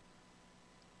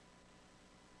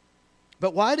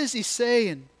 But why does he say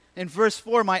in verse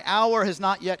 4, my hour has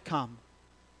not yet come?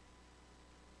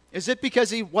 Is it because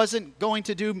he wasn't going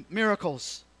to do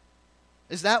miracles?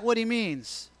 Is that what he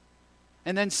means?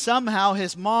 And then somehow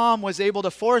his mom was able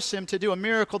to force him to do a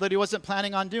miracle that he wasn't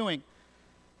planning on doing.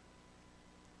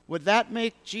 Would that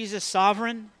make Jesus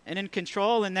sovereign and in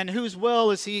control? And then whose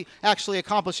will is he actually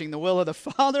accomplishing? The will of the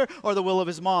Father or the will of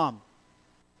his mom?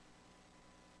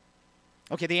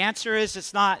 Okay, the answer is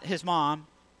it's not his mom.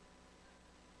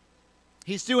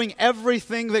 He's doing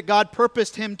everything that God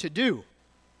purposed him to do.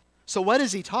 So what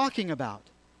is he talking about?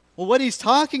 Well, what he's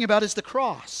talking about is the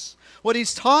cross. What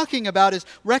he's talking about is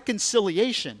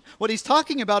reconciliation. What he's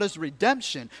talking about is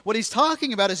redemption. What he's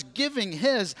talking about is giving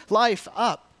his life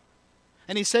up.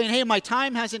 And he's saying, hey, my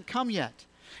time hasn't come yet.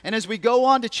 And as we go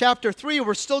on to chapter 3,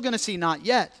 we're still going to see not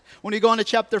yet. When we go on to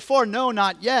chapter 4, no,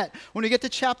 not yet. When we get to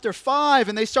chapter 5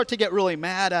 and they start to get really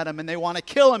mad at him and they want to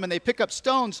kill him and they pick up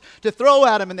stones to throw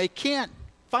at him and they can't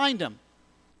find him.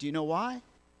 Do you know why?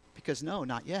 Because no,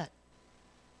 not yet.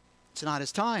 It's not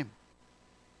his time.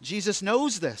 Jesus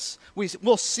knows this.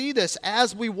 We'll see this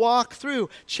as we walk through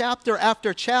chapter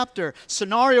after chapter,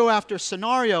 scenario after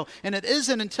scenario. And it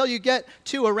isn't until you get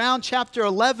to around chapter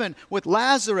 11 with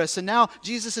Lazarus. And now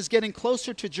Jesus is getting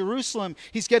closer to Jerusalem.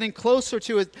 He's getting closer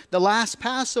to the last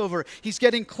Passover. He's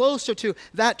getting closer to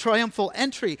that triumphal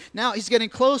entry. Now he's getting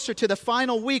closer to the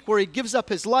final week where he gives up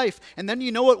his life. And then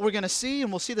you know what we're going to see,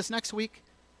 and we'll see this next week.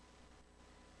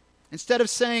 Instead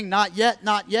of saying, not yet,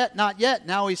 not yet, not yet,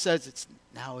 now he says,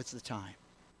 now it's the time.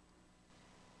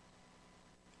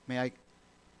 May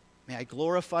I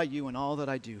glorify you in all that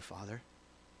I do, Father,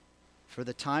 for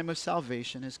the time of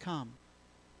salvation has come.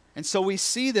 And so we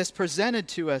see this presented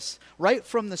to us right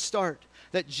from the start,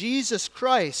 that Jesus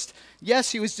Christ,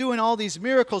 yes, he was doing all these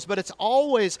miracles, but it's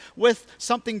always with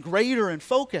something greater in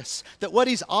focus. That what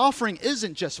he's offering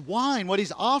isn't just wine. What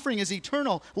he's offering is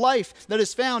eternal life that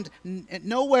is found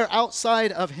nowhere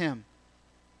outside of him.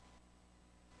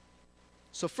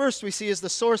 So first we see is the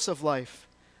source of life.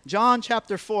 John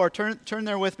chapter 4, turn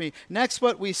there with me. Next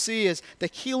what we see is the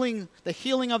healing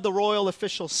of the royal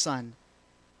official's son.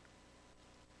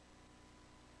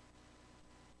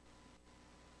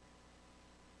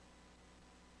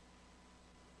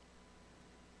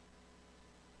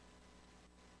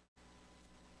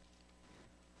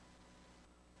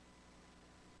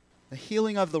 The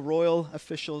healing of the royal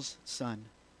official's son.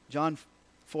 John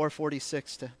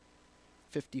 4:46 to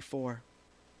 54.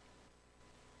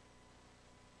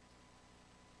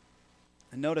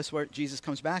 And notice where Jesus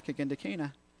comes back again to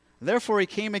Cana. Therefore he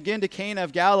came again to Cana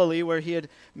of Galilee, where he had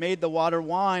made the water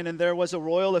wine, and there was a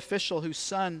royal official whose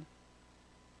son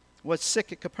was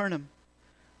sick at Capernaum.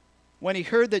 When he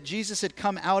heard that Jesus had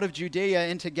come out of Judea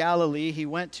into Galilee, he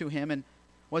went to him and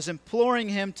was imploring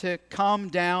him to come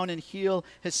down and heal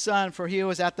his son, for he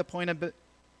was at the point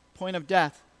of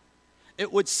death.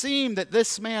 It would seem that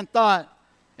this man thought,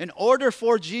 in order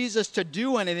for Jesus to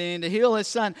do anything, to heal his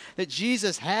son, that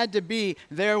Jesus had to be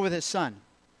there with his son.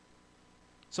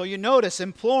 So you notice,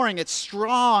 imploring, it's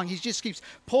strong. He just keeps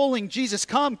pulling Jesus,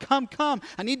 come, come, come.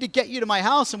 I need to get you to my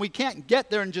house, and we can't get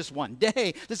there in just one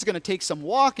day. This is going to take some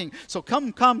walking. So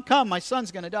come, come, come. My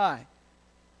son's going to die.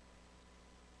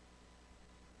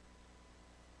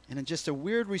 And in just a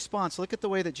weird response, look at the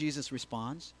way that Jesus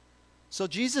responds. So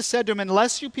Jesus said to him,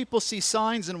 unless you people see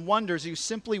signs and wonders, you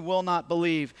simply will not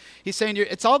believe. He's saying,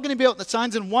 it's all going to be about the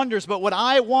signs and wonders, but what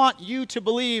I want you to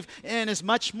believe in is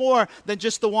much more than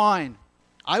just the wine.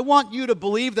 I want you to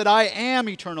believe that I am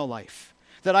eternal life,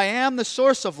 that I am the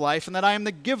source of life, and that I am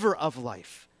the giver of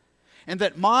life. And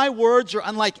that my words are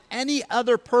unlike any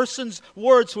other person's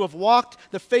words who have walked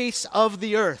the face of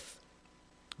the earth,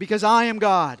 because I am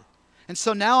God. And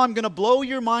so now I'm going to blow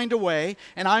your mind away,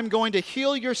 and I'm going to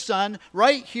heal your son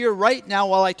right here, right now,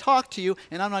 while I talk to you,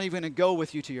 and I'm not even going to go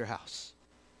with you to your house.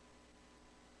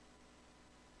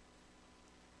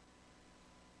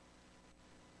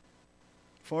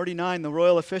 "49, the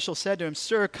royal official said to him,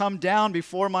 Sir, come down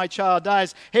before my child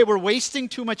dies. Hey, we're wasting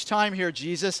too much time here,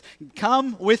 Jesus.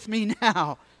 Come with me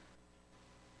now.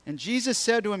 And Jesus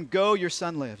said to him, Go, your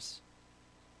son lives.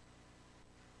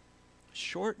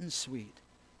 Short and sweet.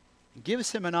 It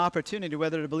gives him an opportunity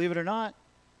whether to believe it or not.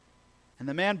 And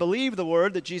the man believed the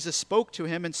word that Jesus spoke to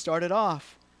him and started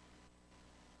off.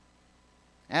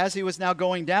 As he was now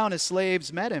going down, his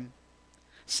slaves met him,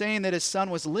 saying that his son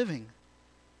was living.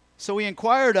 So he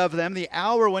inquired of them the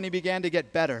hour when he began to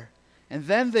get better. And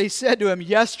then they said to him,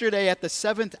 Yesterday at the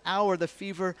 7th hour the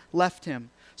fever left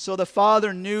him. So the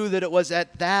father knew that it was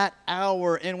at that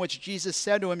hour in which Jesus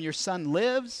said to him, Your son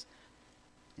lives.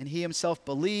 And he himself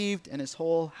believed, and his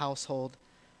whole household.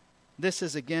 This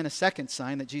is again a second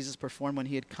sign that Jesus performed when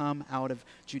he had come out of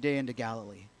Judea into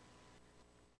Galilee.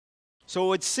 So it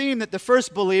would seem that the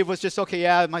first belief was just, okay,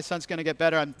 yeah, my son's going to get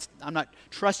better. I'm not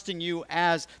trusting you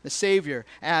as the Savior,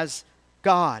 as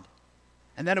God.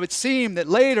 And then it would seem that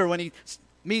later when he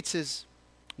meets his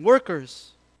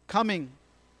workers coming,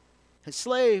 his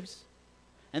slaves,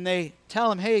 And they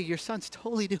tell him, hey, your son's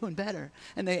totally doing better.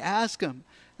 And they ask him,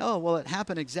 oh, well, it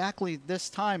happened exactly this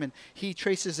time. And he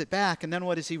traces it back. And then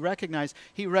what does he recognize?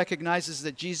 He recognizes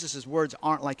that Jesus' words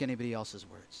aren't like anybody else's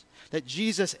words. That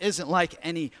Jesus isn't like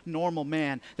any normal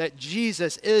man. That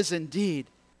Jesus is indeed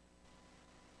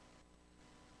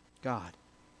God.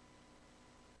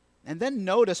 And then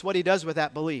notice what he does with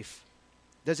that belief.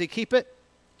 Does he keep it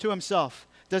to himself?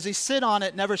 Does he sit on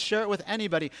it, never share it with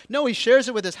anybody? No, he shares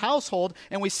it with his household,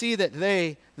 and we see that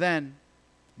they then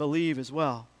believe as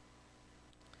well.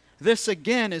 This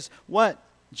again is what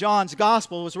John's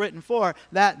gospel was written for,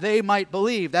 that they might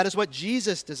believe. That is what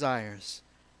Jesus desires.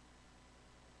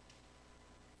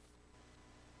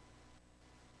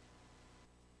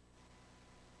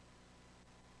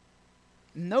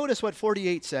 Notice what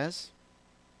 48 says.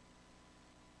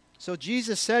 So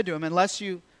Jesus said to him, unless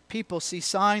you people see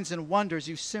signs and wonders,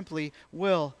 you simply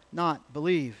will not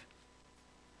believe.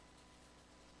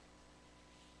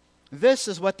 This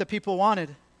is what the people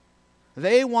wanted.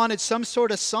 They wanted some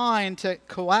sort of sign to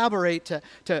collaborate,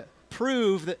 to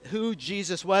prove that who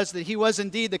Jesus was, that he was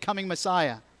indeed the coming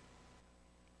Messiah.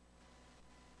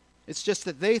 It's just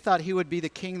that they thought he would be the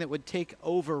king that would take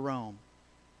over Rome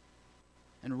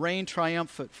and reign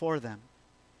triumphant for them.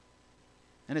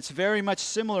 And it's very much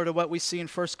similar to what we see in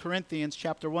 1 Corinthians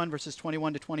chapter 1, verses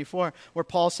 21 to 24, where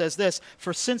Paul says this,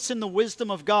 for since in the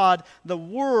wisdom of God, the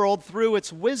world through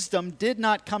its wisdom did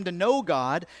not come to know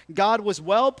God, God was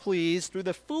well pleased through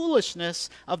the foolishness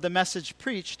of the message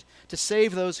preached to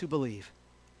save those who believe.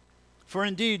 For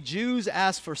indeed, Jews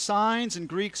ask for signs and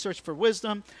Greeks search for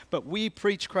wisdom, but we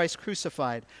preach Christ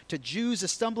crucified. To Jews a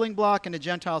stumbling block and to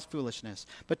Gentiles foolishness.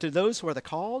 But to those who are the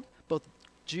called, both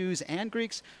Jews and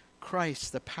Greeks,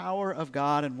 Christ, the power of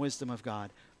God and wisdom of God.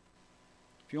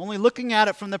 If you're only looking at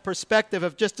it from the perspective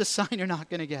of just a sign, you're not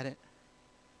going to get it.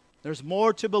 There's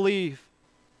more to believe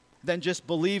than just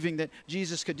believing that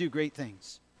Jesus could do great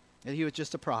things, that he was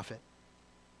just a prophet.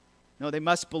 No, they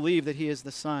must believe that he is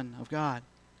the Son of God.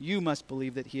 You must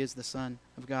believe that he is the Son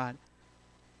of God.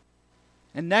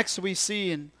 And next we see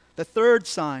in the third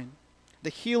sign, the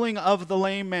healing of the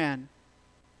lame man.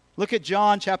 Look at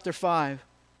John chapter 5.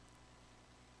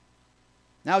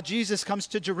 Now Jesus comes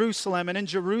to Jerusalem, and in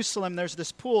Jerusalem there's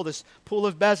this pool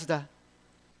of Bethesda.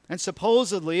 And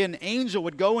supposedly an angel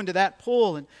would go into that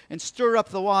pool and stir up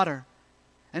the water.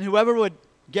 And whoever would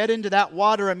get into that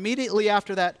water immediately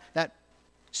after that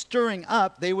stirring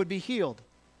up, they would be healed.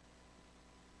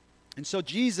 And so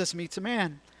Jesus meets a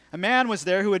man. A man was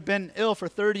there who had been ill for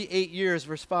 38 years,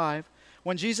 verse 5.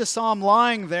 When Jesus saw him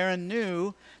lying there and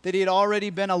knew that he had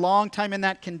already been a long time in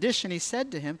that condition, he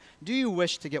said to him, do you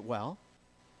wish to get well?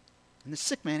 And the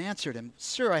sick man answered him,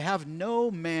 Sir, I have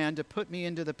no man to put me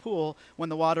into the pool when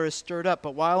the water is stirred up,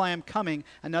 but while I am coming,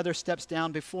 another steps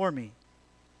down before me.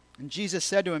 And Jesus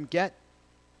said to him, Get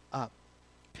up,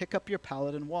 pick up your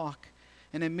pallet and walk.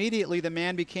 And immediately the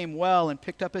man became well and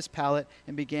picked up his pallet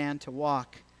and began to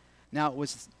walk. Now it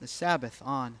was the Sabbath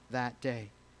on that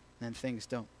day. And then things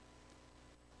don't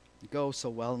go so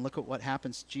well. And look at what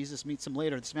happens. Jesus meets him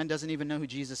later. This man doesn't even know who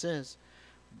Jesus is.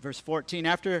 Verse 14,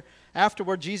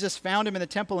 afterward Jesus found him in the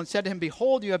temple and said to him,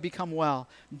 Behold, you have become well.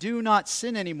 Do not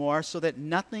sin anymore, so that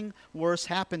nothing worse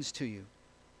happens to you.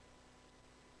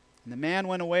 And the man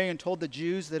went away and told the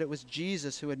Jews that it was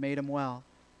Jesus who had made him well.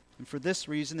 And for this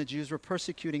reason the Jews were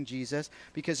persecuting Jesus,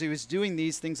 because he was doing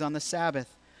these things on the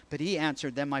Sabbath. But he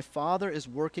answered them, My Father is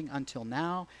working until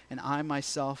now, and I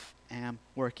myself am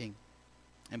working.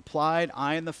 Implied,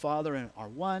 I and the Father are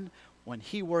one. When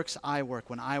he works, I work.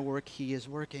 When I work, he is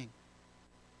working.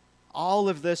 All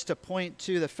of this to point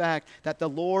to the fact that the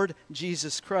Lord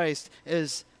Jesus Christ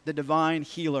is the divine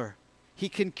healer. He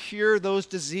can cure those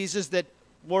diseases that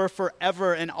were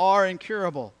forever and are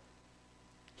incurable.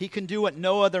 He can do what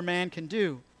no other man can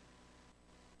do.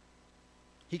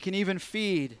 He can even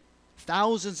feed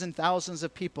thousands and thousands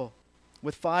of people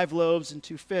with 5 loaves and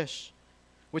 2 fish,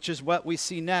 which is what we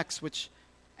see next, which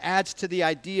adds to the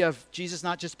idea of Jesus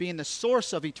not just being the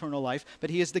source of eternal life, but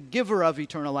he is the giver of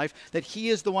eternal life, that he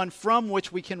is the one from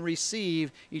which we can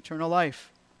receive eternal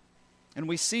life. And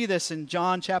we see this in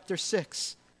John chapter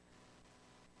 6.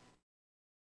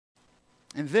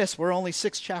 And this, we're only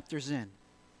 6 chapters in,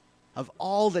 of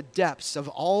all the depths of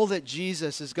all that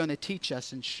Jesus is going to teach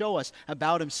us and show us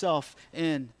about himself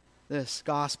in this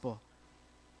gospel.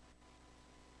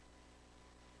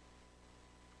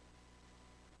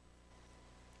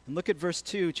 And look at verse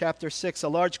 2, chapter 6. A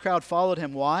large crowd followed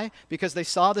him. Why? Because they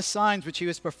saw the signs which he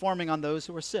was performing on those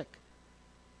who were sick.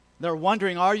 They're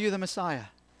wondering, are you the Messiah?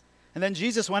 And then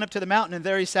Jesus went up to the mountain, and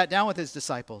there he sat down with his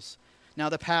disciples. Now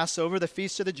the Passover, the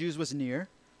feast of the Jews, was near.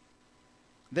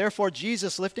 Therefore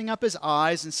Jesus, lifting up his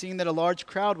eyes and seeing that a large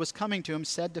crowd was coming to him,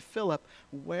 said to Philip,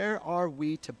 "Where are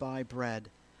we to buy bread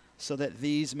so that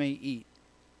these may eat?"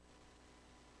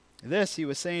 This he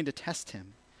was saying to test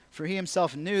him, for he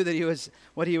himself knew that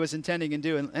what he was intending to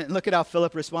do. And look at how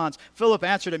Philip responds. Philip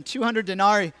answered him, 200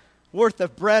 denarii worth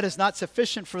of bread is not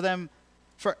sufficient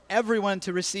for everyone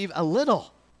to receive a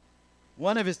little.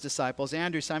 One of his disciples,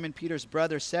 Andrew, Simon Peter's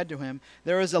brother, said to him,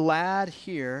 "There is a lad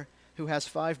here who has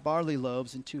 5 barley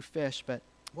loaves and 2 fish, but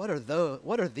what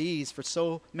are these for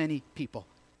so many people?"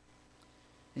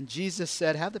 And Jesus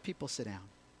said, "Have the people sit down."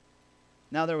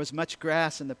 Now there was much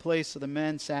grass in the place, so the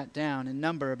men sat down, in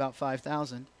number about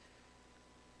 5,000.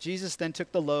 Jesus then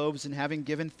took the loaves, and having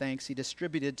given thanks, he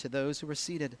distributed to those who were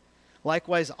seated.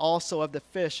 Likewise also of the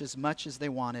fish, as much as they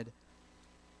wanted.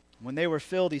 When they were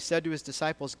filled, he said to his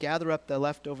disciples, "Gather up the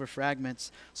leftover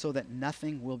fragments, so that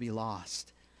nothing will be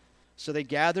lost." So they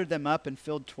gathered them up and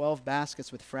filled 12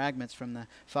 baskets with fragments from the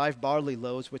 5 barley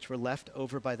loaves which were left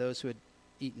over by those who had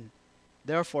eaten.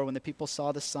 Therefore, when the people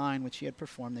saw the sign which he had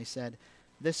performed, they said,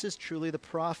 "This is truly the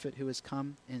prophet who has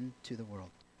come into the world."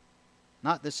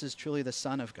 Not, "This is truly the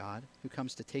Son of God, who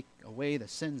comes to take away the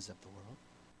sins of the world."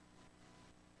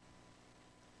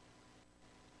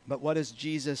 But what is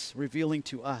Jesus revealing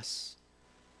to us?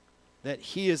 That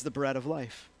he is the bread of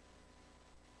life.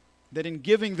 That in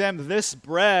giving them this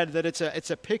bread, that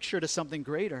it's a picture to something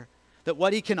greater. That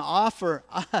what he can offer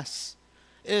us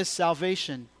is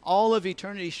salvation. All of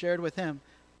eternity shared with him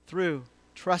through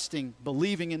trusting,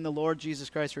 believing in the Lord Jesus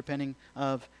Christ, repenting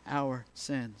of our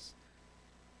sins.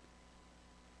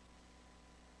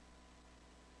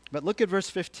 But look at verse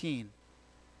 15.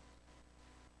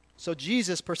 So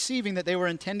Jesus, perceiving that they were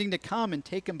intending to come and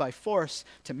take him by force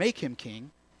to make him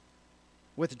king,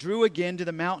 withdrew again to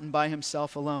the mountain by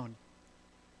himself alone.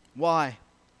 Why?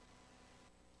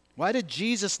 Why did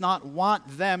Jesus not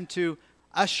want them to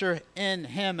usher in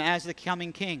him as the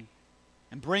coming king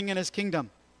and bring in his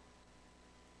kingdom?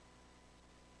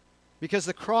 Because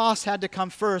the cross had to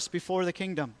come first before the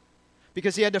kingdom.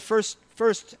 Because he had to first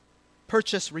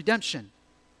purchase redemption.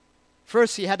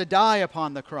 First, he had to die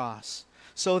upon the cross.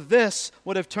 So this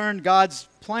would have turned God's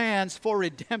plans for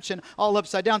redemption all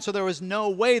upside down. So there was no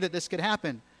way that this could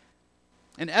happen.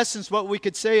 In essence, what we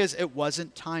could say is it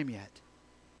wasn't time yet.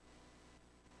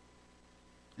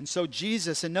 And so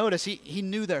Jesus, and notice, he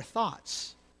knew their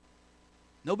thoughts.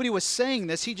 Nobody was saying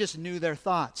this, he just knew their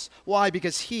thoughts. Why?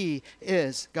 Because he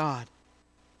is God.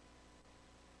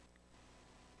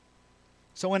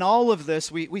 So in all of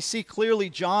this, we see clearly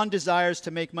John desires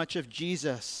to make much of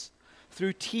Jesus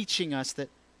through teaching us that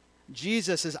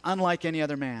Jesus is unlike any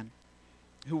other man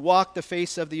who walked the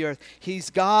face of the earth. He's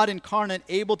God incarnate,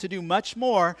 able to do much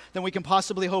more than we can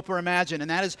possibly hope or imagine. And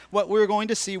that is what we're going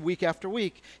to see week after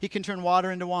week. He can turn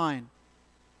water into wine.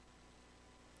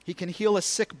 He can heal a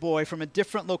sick boy from a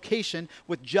different location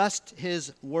with just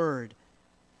his word.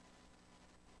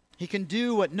 He can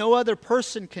do what no other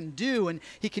person can do, and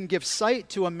he can give sight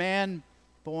to a man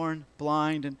born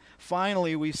blind. And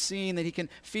finally, we've seen that he can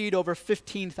feed over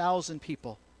 15,000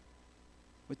 people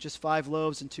with just 5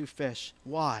 loaves and 2 fish.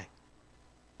 Why?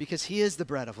 Because he is the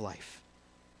bread of life.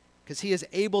 Because he is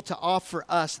able to offer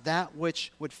us that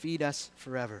which would feed us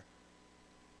forever.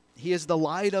 He is the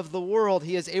light of the world.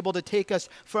 He is able to take us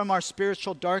from our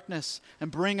spiritual darkness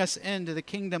and bring us into the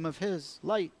kingdom of his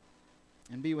light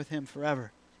and be with him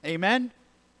forever. Amen?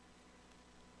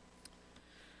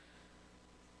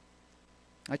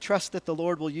 I trust that the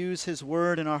Lord will use his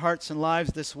word in our hearts and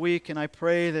lives this week, and I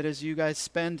pray that as you guys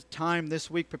spend time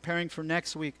this week preparing for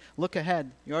next week, look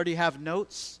ahead. You already have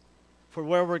notes for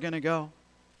where we're going to go,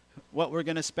 what we're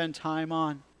going to spend time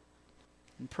on,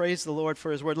 and praise the Lord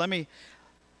for his word. Let me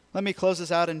close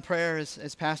this out in prayer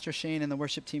as Pastor Shane and the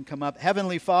worship team come up.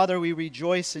 Heavenly Father, we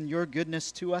rejoice in your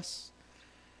goodness to us.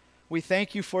 We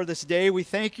thank you for this day. We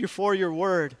thank you for your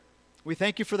word. We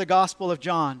thank you for the Gospel of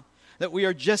John, that we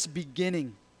are just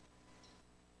beginning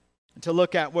to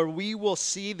look at, where we will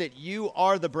see that you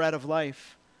are the bread of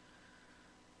life,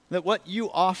 that what you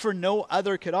offer no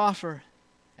other could offer,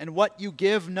 and what you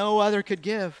give no other could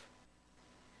give,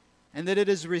 and that it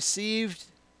is received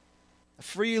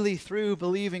freely through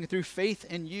believing, through faith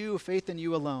in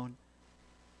you alone.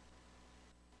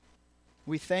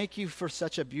 We thank you for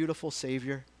such a beautiful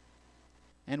Savior,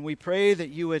 and we pray that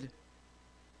you would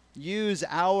use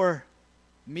our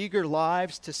meager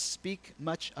lives to speak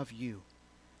much of you,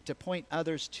 to point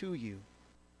others to you,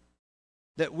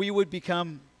 that we would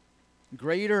become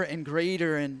greater and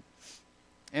greater in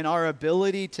our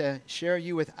ability to share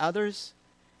you with others,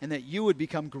 and that you would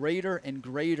become greater and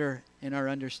greater in our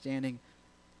understanding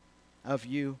of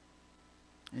you.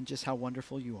 and just how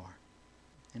wonderful you are.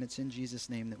 And it's in Jesus'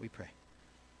 name that we pray.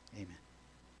 Amen.